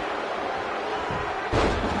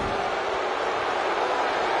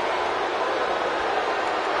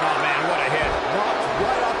 Oh, man, what a hit. Knocked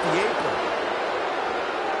right off the apron.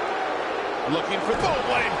 Looking for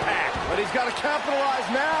what impact. But he's got to capitalize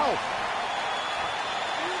now.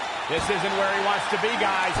 This isn't where he wants to be,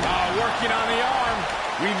 guys. Working on the arm.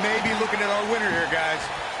 We may be looking at our winner here, guys.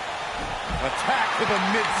 Attack to the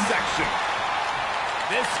midsection.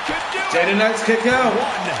 This could do it. Jaden Knight's kick out. 1,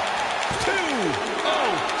 2.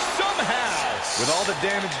 Oh, somehow. With all the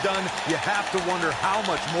damage done, you have to wonder how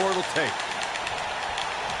much more it'll take.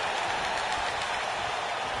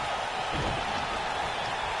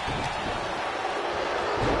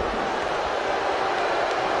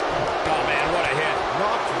 Oh, man, what a hit.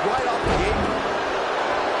 Knocked right off the apron.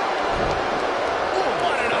 Ooh,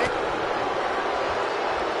 what an up.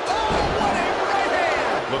 Oh, what a right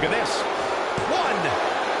hand. Look at this. 1, 2.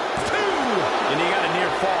 And you got a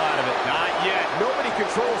near fall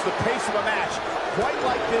a match quite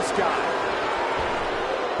like this guy.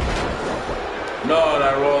 No,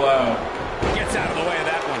 that rollout. Gets out of the way of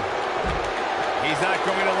that one. He's not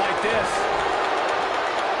going to like this.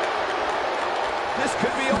 This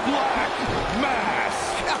could be a black mass.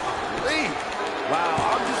 Golly. Wow,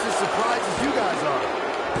 I'm just as surprised as you guys are.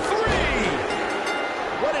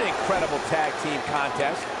 3! What an incredible tag team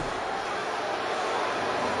contest.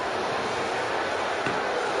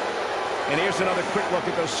 And here's another quick look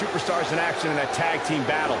at those superstars in action in a tag team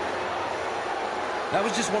battle. That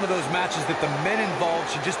was just one of those matches that the men involved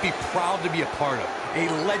should just be proud to be a part of. A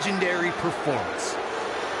legendary performance.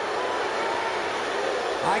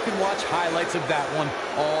 I could watch highlights of that one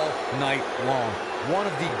all night long. One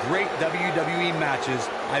of the great WWE matches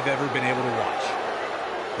I've ever been able to watch.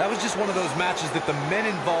 That was just one of those matches that the men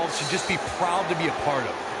involved should just be proud to be a part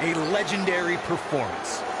of. A legendary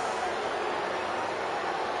performance.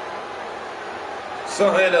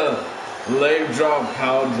 So hit a leg drop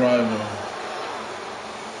power driver.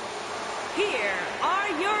 Here are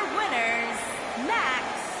your winners, Max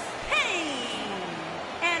Payne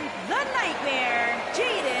and the Nightmare,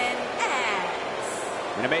 Jaden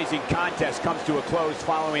X. An amazing contest comes to a close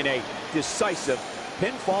following a decisive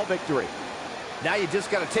pinfall victory. Now you just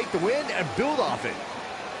got to take the win and build off it.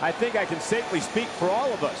 I think I can safely speak for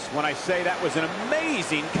all of us when I say that was an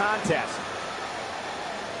amazing contest.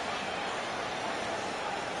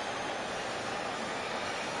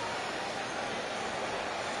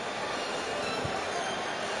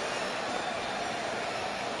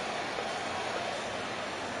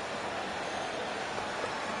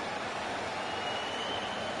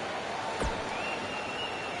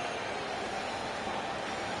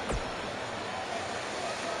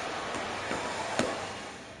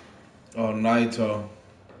 Oh, Naito.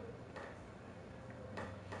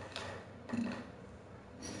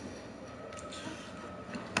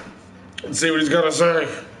 Let's see what he's got to say.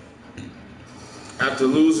 After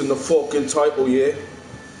losing the fucking title, yeah.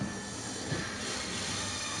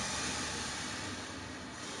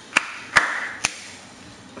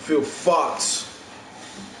 I feel fucked.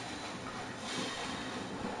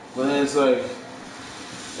 But then it's like,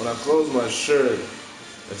 when I close my shirt,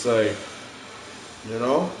 it's like, you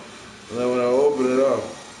know? And then when I open it up,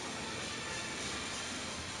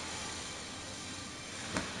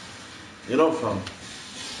 you know fam.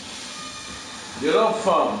 You know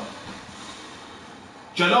fam.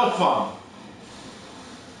 You know fam.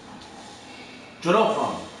 You know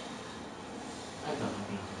fam.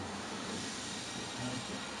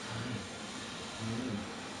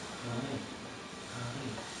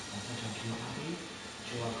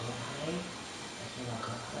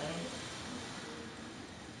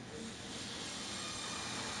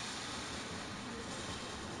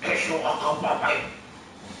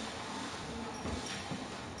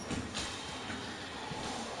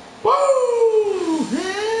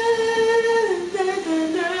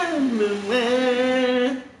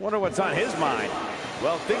 Wonder what's on his mind.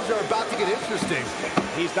 Well, things are about to get interesting.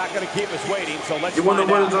 He's not going to keep us waiting, so let's You wonder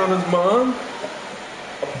find what out. is on his mind?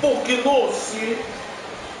 A fucking lawsuit.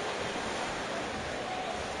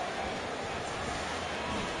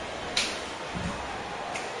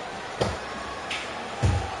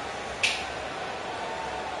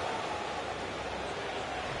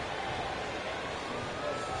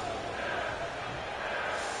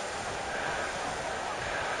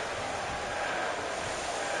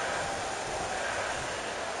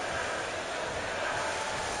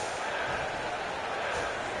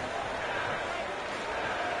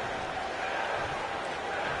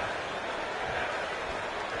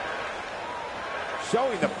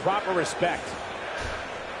 Showing the proper respect.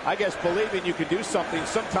 I guess believing you can do something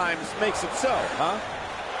sometimes makes it so, huh?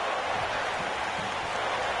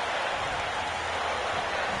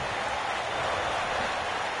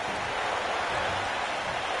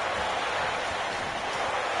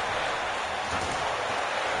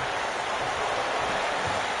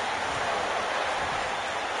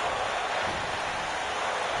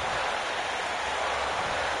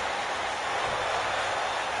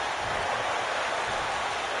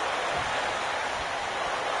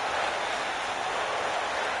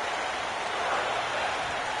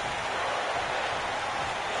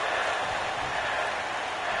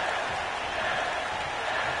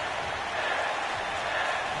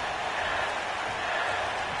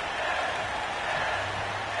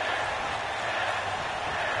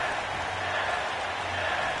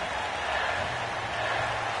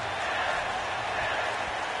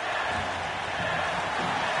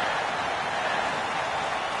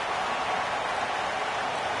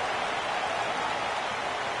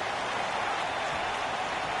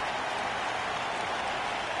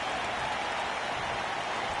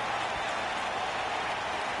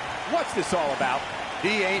 What's this all about?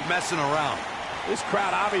 He ain't messing around. This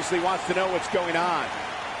crowd obviously wants to know what's going on.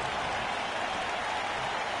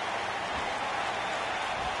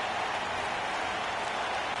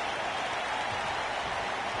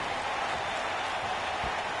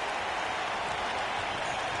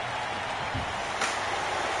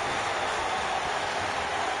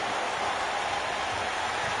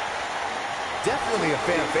 Definitely a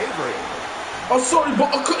fan favorite. Oh, sorry,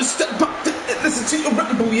 but I couldn't step back to listen to your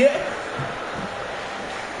Red yeah?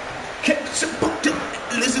 Can't step back to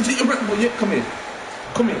listen to your Red yeah? Come here.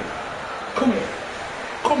 Come here. Come here.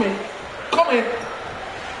 Come here. Come here.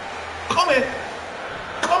 Come here.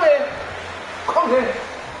 Come here. Come here.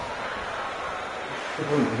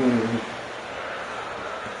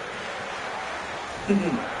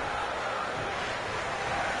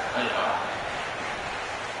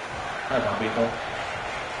 Hi, Papito.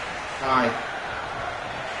 Hi.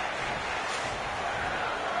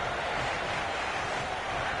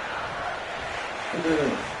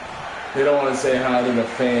 They don't want to say hi to the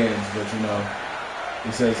fans, but you know,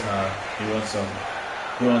 he says hi. He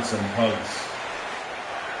wants some hugs.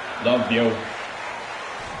 Love you.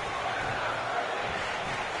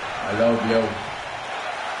 I love you.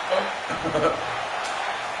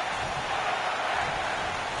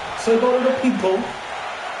 Say hi to the people.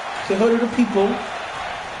 Say hi to the people.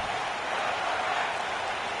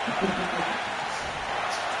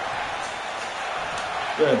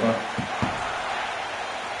 Go ahead, bro.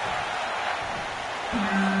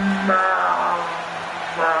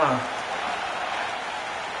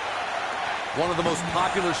 One of the most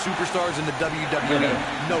popular superstars in the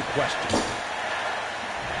WWE, no question.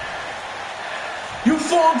 You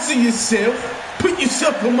fancy yourself? Put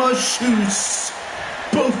yourself in my shoes.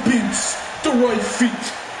 Both boots, the right feet.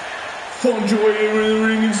 Find your way in the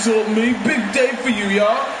ring, insult me. Big day for you,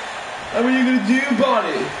 y'all. What are you gonna do about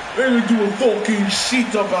it? We're gonna do a fucking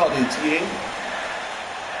shit about it, yeah?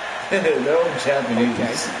 No Japanese.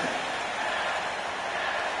 Okay.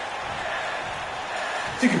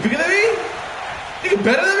 You can bigger than me? You can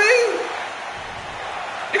better than me?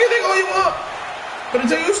 You can think all you want. But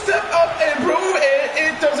until you step up and prove it,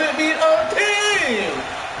 it doesn't mean a thing.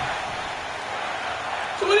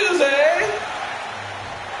 So what do you say?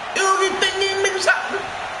 You be thinking me something.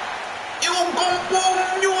 You gon'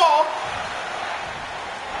 boom you off.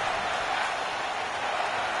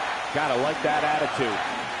 Gotta like that attitude.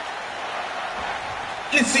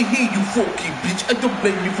 Listen here, you fucking bitch. I don't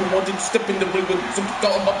blame you for wanting to step in the ring with some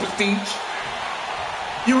star on my prestige.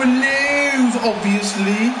 You're a lose,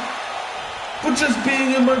 obviously. But just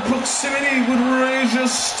being in my proximity would raise your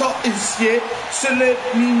status, yeah? So let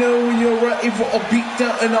me know when you're ready for a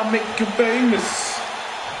beatdown and I'll make you famous.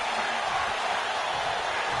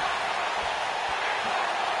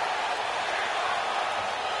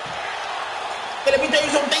 But let me tell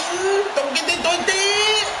you something. Don't get it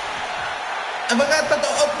twisted. I forgot the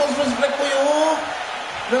utmost respect for you.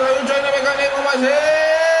 Now I'm trying to make a name for myself.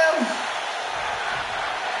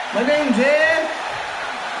 My name's Ed.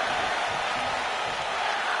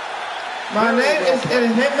 My name is El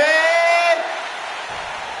Jefe.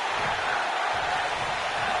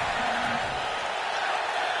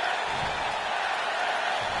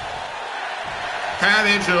 Have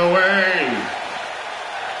it your way.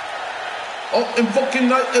 Oh, and fucking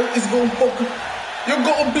night is gonna fucking. You're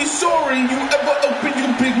gonna be sorry you ever opened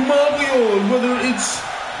your big mouth of yours, whether it's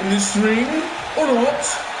in this ring or not.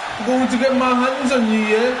 I'm going to get my hands on you,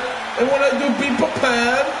 yeah? And when I do, be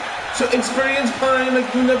prepared to experience pain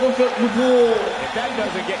like you never felt before. If that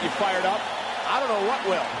doesn't get you fired up, I don't know what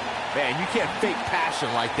will. Man, you can't fake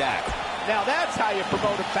passion like that. Now that's how you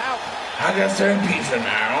promote a bout. I guess they're in pizza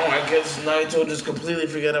now. I guess Naito just completely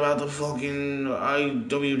forget about the fucking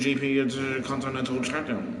IWGP Intercontinental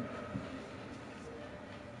Champion.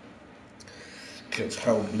 Cause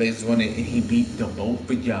how Blaze won it and he beat the both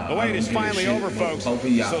of y'all. The wait is finally over, folks.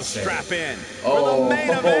 So strap in for the main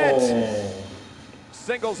event.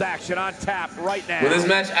 Singles action on tap right now. Will this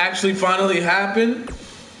match actually finally happen?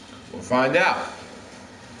 We'll find out.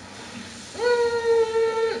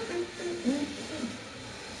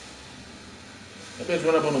 That bitch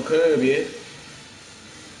went up on the curb, yeah?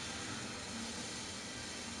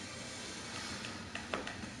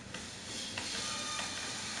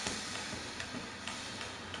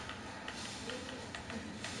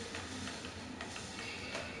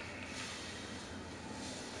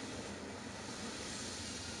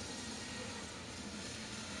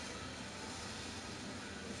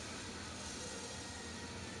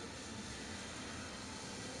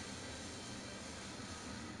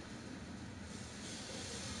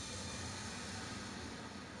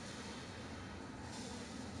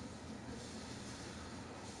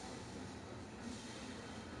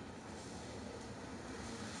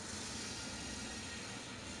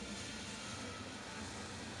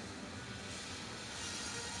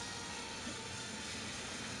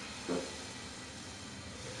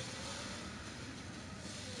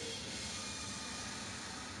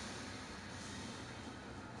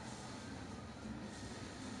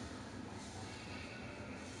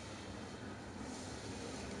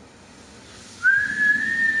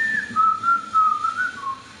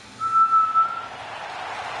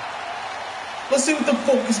 what the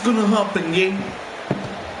fuck is gonna happen, yeah?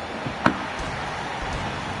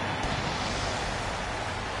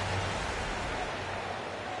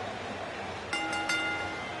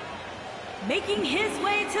 Making his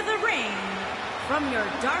way to the ring from your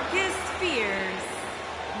darkest fears,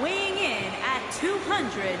 weighing in at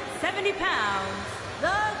 270 pounds,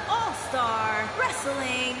 the All-Star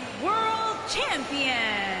Wrestling World Champion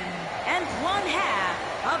and one half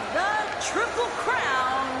of the Triple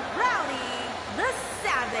Crown, Rowdy the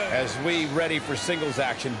Savage. As we ready for singles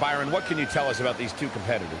action, Byron, what can you tell us about these two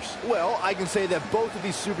competitors? Well, I can say that both of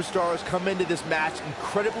these superstars come into this match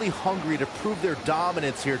incredibly hungry to prove their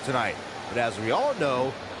dominance here tonight. But as we all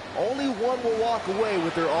know, only one will walk away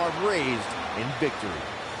with their arm raised in victory.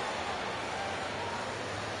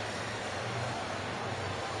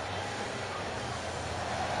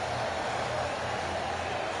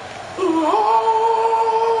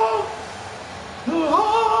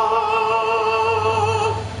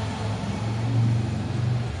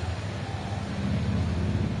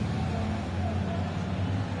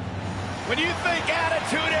 When you think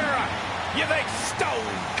Attitude Era, you think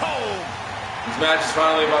Stone Cold. This match is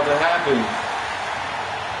finally about to happen.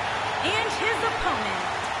 And his opponent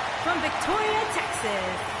from Victoria,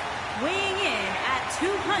 Texas, weighing in at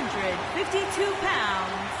 252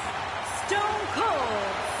 pounds, Stone Cold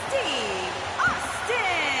Steve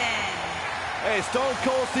Austin. Hey, Stone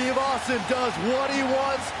Cold Steve Austin does what he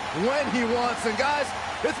wants, when he wants, and guys,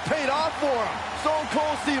 it's paid off for him. Stone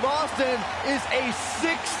Cold Steve Austin is a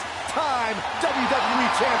six-time WWE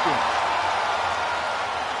champion.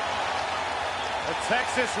 The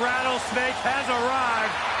Texas Rattlesnake has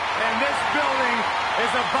arrived, and this building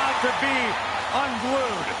is about to be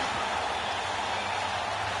unglued.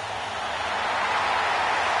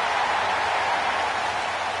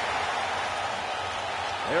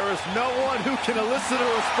 There is no one who can elicit a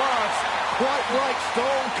response quite like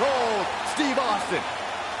Stone Cold Steve Austin.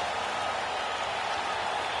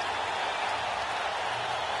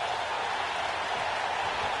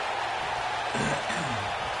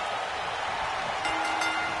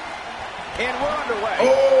 And we're underway.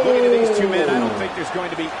 Looking at these two men, I don't think there's going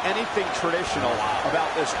to be anything traditional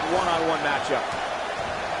about this one-on-one matchup.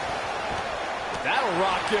 That'll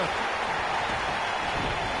rock you.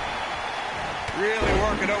 Really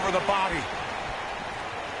working over the body.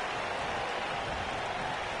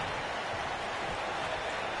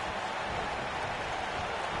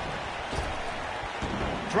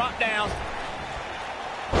 Drop down.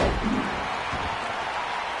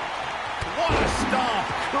 What a stomp.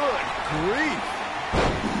 Good grief.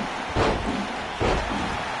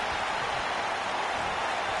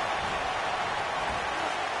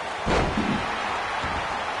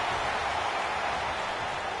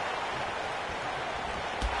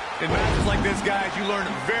 In matches like this, guys, you learn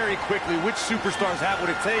very quickly which superstars have what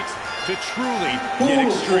it takes to truly get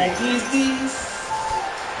extreme.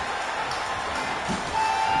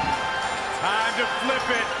 Time to flip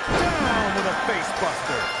it down with a face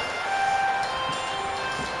buster.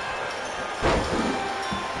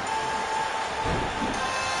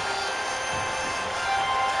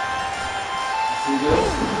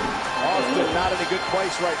 Austin not in a good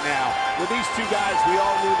place right now. With these two guys, we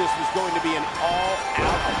all knew this was going to be an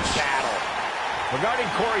all-out battle. Regarding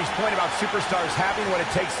Corey's point about superstars having what it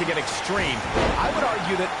takes to get extreme, I would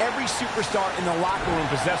argue that every superstar in the locker room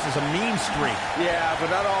possesses a mean streak. Yeah,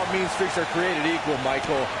 but not all mean streaks are created equal,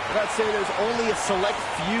 Michael. And I'd say there's only a select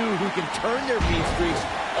few who can turn their mean streaks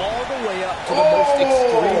all the way up to the most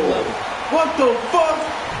extreme level. What the fuck?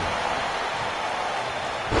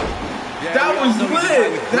 Yeah, that was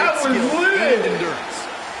lit. That was lit.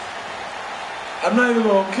 I'm not even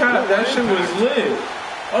gonna cap. That shit was lit.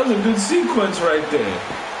 That was a good sequence right there.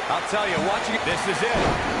 I'll tell you, watching it, this is it.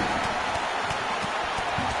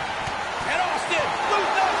 And Austin,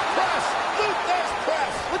 Luthez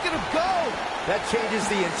press. Look at him go. That changes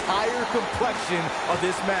the entire complexion of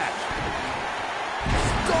this match.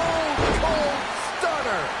 Stone Cold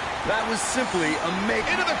Stunner. That was simply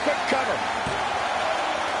amazing. Into the quick cover.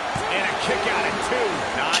 And a kick out at two.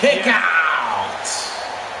 Not Kick yet. out.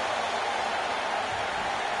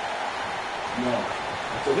 No.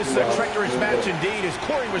 This is a treacherous match indeed, as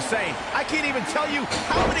Corey was saying. I can't even tell you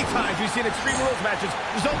how many times we've seen Extreme Rules matches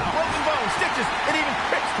result in broken bones, stitches, and even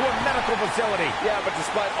trips to a medical facility. Yeah, but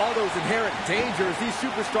despite all those inherent dangers, these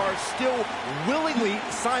superstars still willingly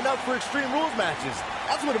sign up for Extreme Rules matches.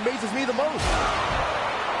 That's what amazes me the most.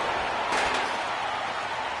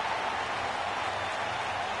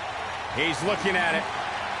 He's looking at it.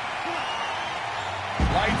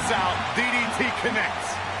 Lights out. DDT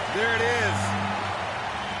connects. There it is.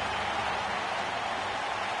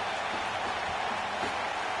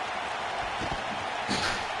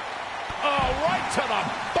 to the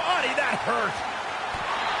body. That hurt.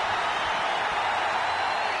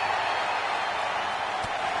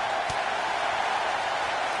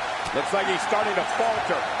 Looks like he's starting to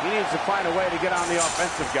falter. He needs to find a way to get on the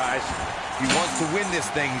offensive, guys. If he wants to win this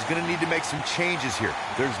thing, he's going to need to make some changes here.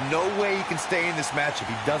 There's no way he can stay in this match if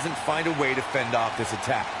he doesn't find a way to fend off this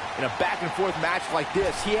attack. In a back-and-forth match like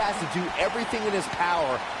this, he has to do everything in his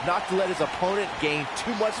power not to let his opponent gain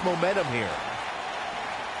too much momentum here.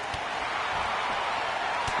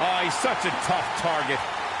 Oh, he's such a tough target.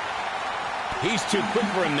 He's too quick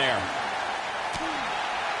for him there.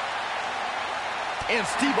 And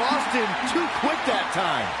Steve Austin too quick that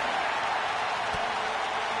time.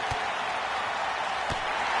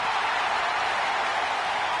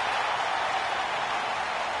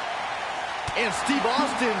 And Steve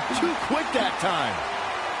Austin too quick that time.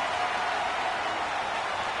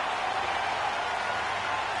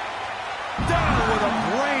 Down with a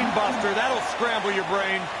brain buster. That'll scramble your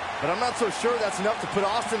brain. But I'm not so sure that's enough to put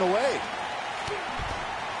Austin away.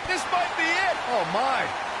 This might be it. Oh, my.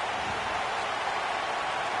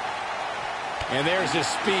 And there's his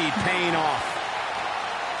speed paying off.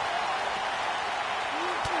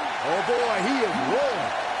 Oh, boy, he is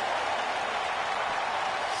rolling.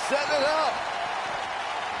 Setting it up.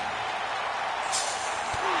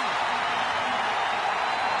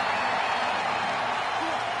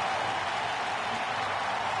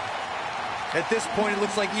 At this point, it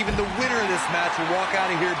looks like even the winner of this match will walk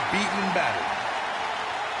out of here beaten and battered.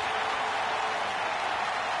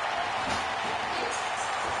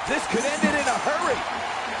 This could end it in a hurry.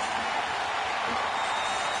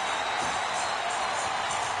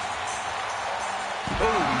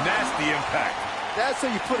 Oh, nasty impact. That's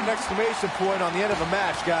how you put an exclamation point on the end of a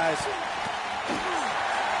match, guys.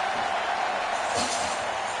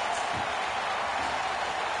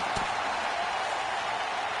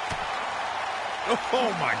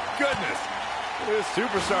 Oh, my goodness. This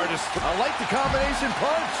superstar just... I like the combination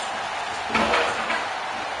punch.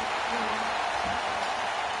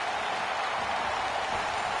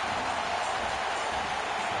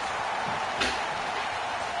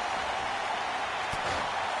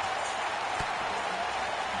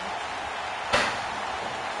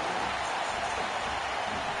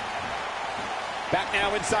 Back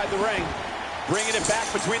now inside the ring. Bringing it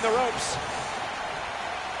back between the ropes.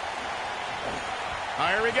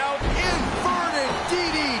 Here we go. Inverted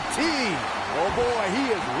DDT. Oh, boy, he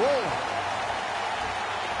is rolling.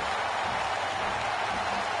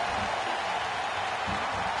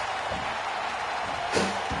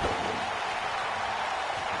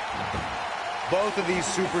 Both of these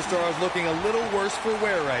superstars looking a little worse for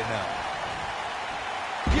wear right now.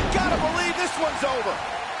 You gotta believe this one's over.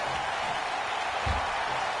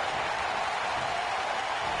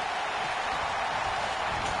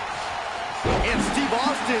 And Steve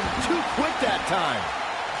Austin too quick that time.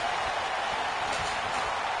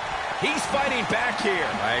 He's fighting back here.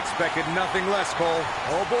 I expected nothing less, Cole.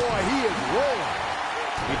 Oh, boy, he is rolling.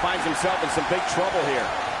 He finds himself in some big trouble here.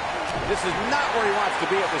 This is not where he wants to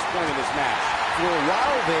be at this point in this match. For a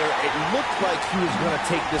while there, it looked like he was going to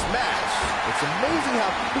take this match. It's amazing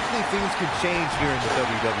how quickly things can change here in the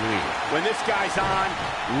WWE. When this guy's on,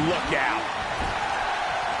 look out.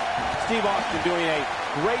 Steve Austin doing a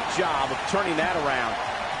great job of turning that around.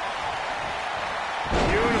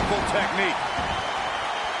 Beautiful technique.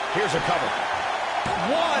 Here's a cover.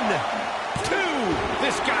 1, 2.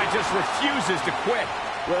 This guy just refuses to quit.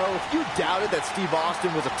 Well, if you doubted that Steve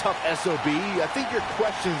Austin was a tough SOB, I think your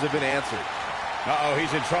questions have been answered. Uh-oh,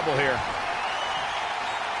 he's in trouble here.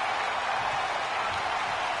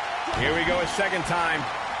 Here we go a second time.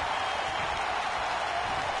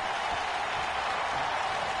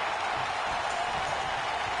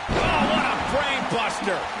 Oh, what a brain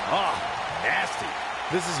buster. Oh, nasty.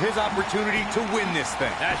 This is his opportunity to win this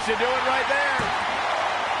thing. That should do it right there.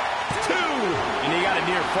 2. And he got a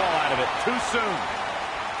near fall out of it too soon.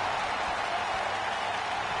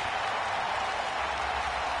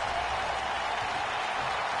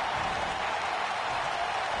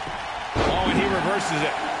 Oh, and he reverses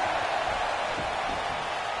it.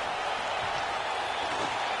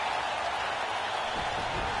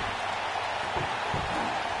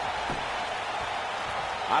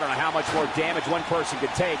 I don't know how much more damage one person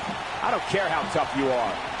could take. I don't care how tough you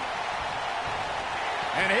are.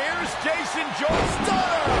 And here's Jason Jordan.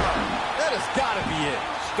 Stunner! That has got to be it.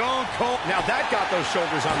 Stone Cold. Now that got those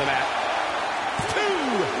shoulders on the mat.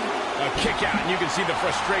 2. A kick out, and you can see the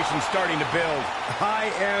frustration starting to build. I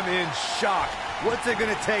am in shock. What's it going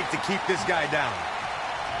to take to keep this guy down?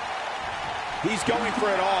 He's going for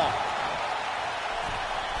it all.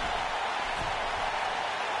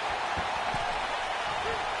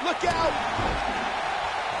 Look out!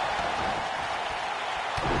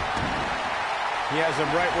 He has him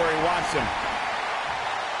right where he wants him.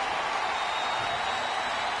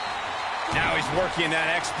 Now he's working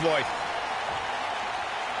that exploit.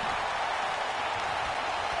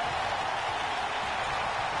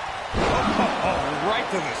 Oh, right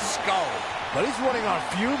to the skull. But he's running on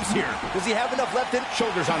fumes here. Does he have enough left in?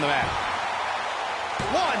 Shoulders on the mat.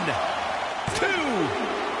 1, 2,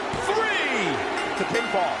 3. To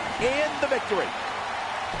pinfall and the victory.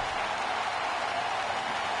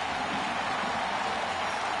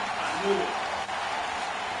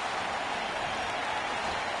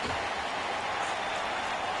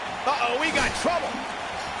 Uh-oh, we got trouble.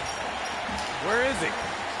 Where is he?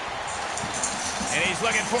 And he's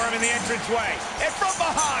looking for him in the entranceway. And from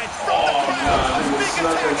behind, from the crowd, a sneak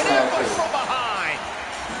attack and ambush from behind.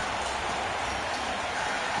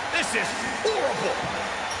 This is horrible.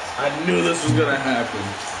 I knew this was gonna happen.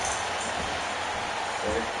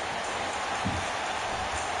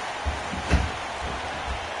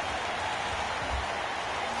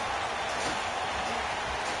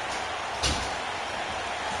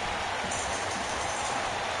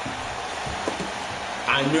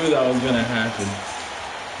 I knew that was gonna happen.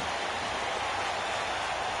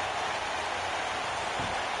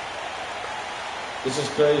 This is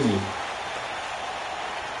crazy.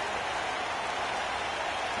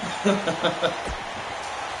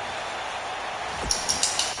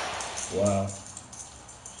 Wow.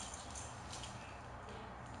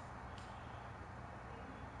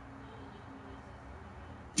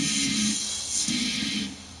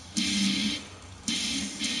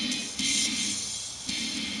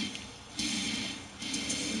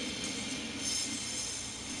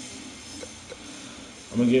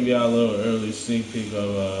 I'm gonna give y'all a little early sneak peek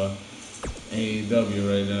of AEW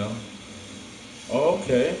right now. Oh,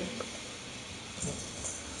 okay.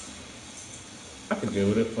 I can deal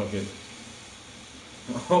with it, fuck it.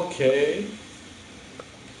 Okay.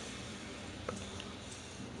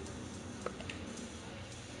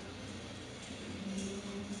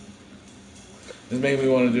 This made me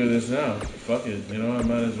want to do this now. Fuck it, you know, I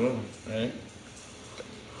might as well, right?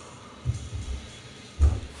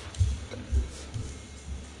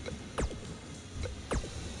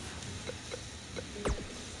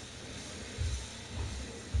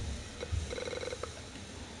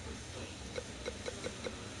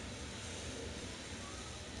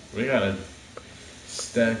 We got a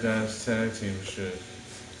stacked ass tag team shit.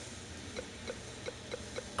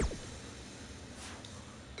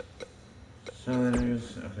 So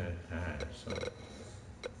niggas, okay, alright, so.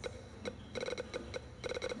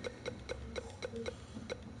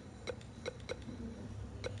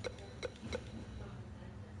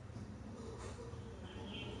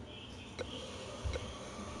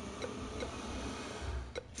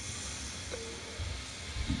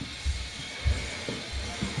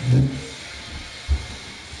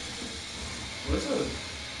 What's up?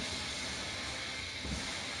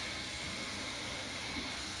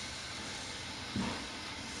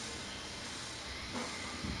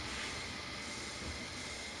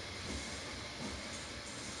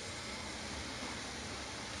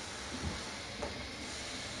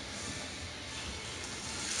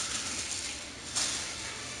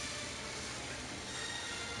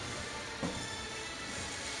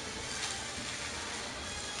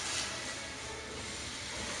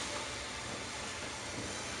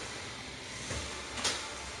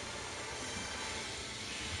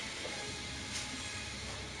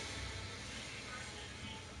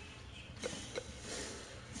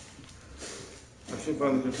 I should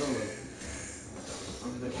find the controller.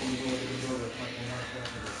 I'm the controller.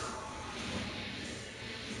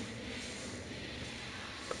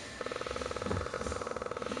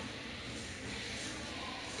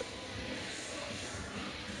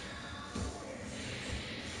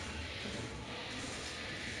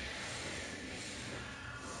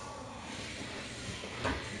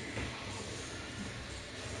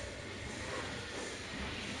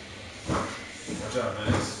 Watch out,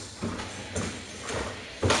 man.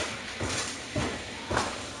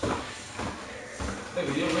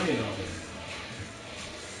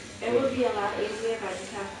 It would be a lot easier if I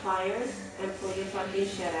just have pliers and pull your fucking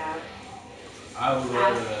shit out. I would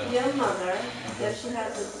rather Ask your mother if she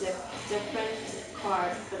has a different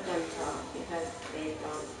card for dental because they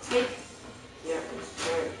don't take your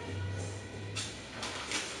insurance.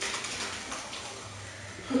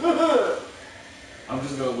 I'm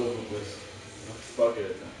just gonna live with this. Fuck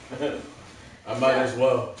it. I might as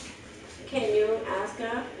well. Can you ask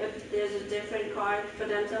her if there's a different card for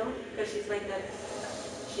dental? Because she's like that.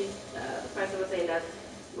 She's the person was saying that's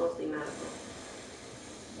mostly medical.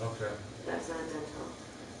 Okay. That's not dental.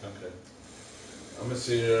 Okay. I'm gonna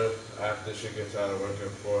see her after she gets out of work at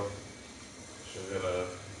 4. She's gonna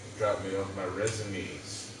drop me off my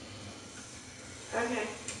resumes. Okay.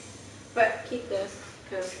 But keep this,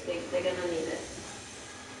 because they're gonna need it.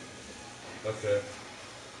 Okay.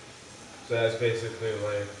 So that's basically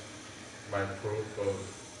like my proof of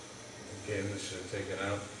getting this shit taken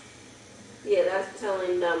out. Yeah, that's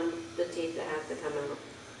telling them the teeth that have to come out.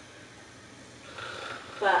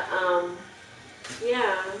 But,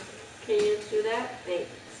 yeah. Can you do that? Thanks.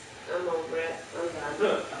 I'm over it. I'm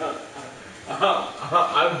done.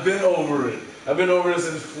 I've been over it. I've been over it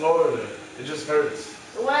since Florida. It just hurts.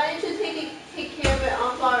 Why didn't you take care of it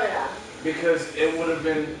on Florida? Because it would have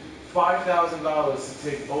been $5,000 to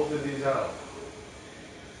take both of these out.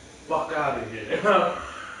 Fuck out of here.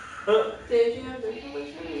 Did you have dental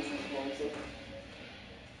insurance?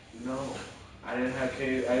 No, I didn't have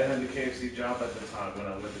the KFC job at the time when I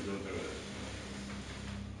went to go do it.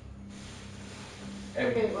 And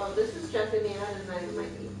Okay, well, this is stressing me out and not even my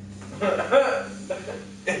teeth.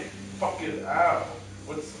 fuck it out.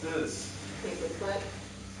 What's this? Paperclip.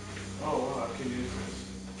 Oh wow, I can use this.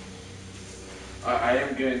 I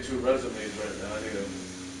am getting 2 resumes right now. I need to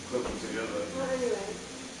clip them together. Well, anyway,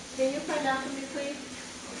 can you find out for me, please?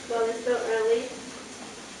 While it's still early.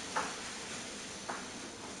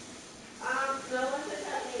 No one's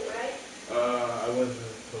at me, right? I wasn't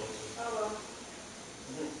told to. Oh well.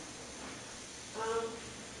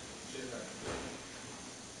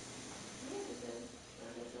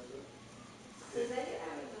 Did they get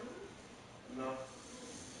Arizona? No.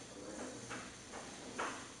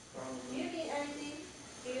 Do you need anything?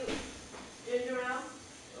 Ginger ale?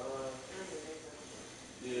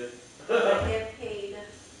 Yeah. I get paid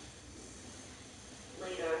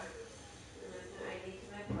later. And I need to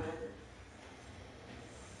buy bread.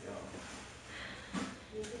 I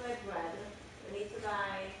need to buy bread. I need to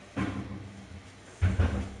buy...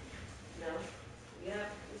 No. Yeah.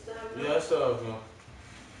 You still have milk? Yeah, I still have no.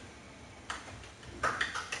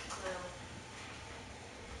 No.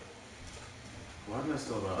 Why am I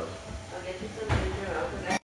still alive? I'll get you some ginger ale because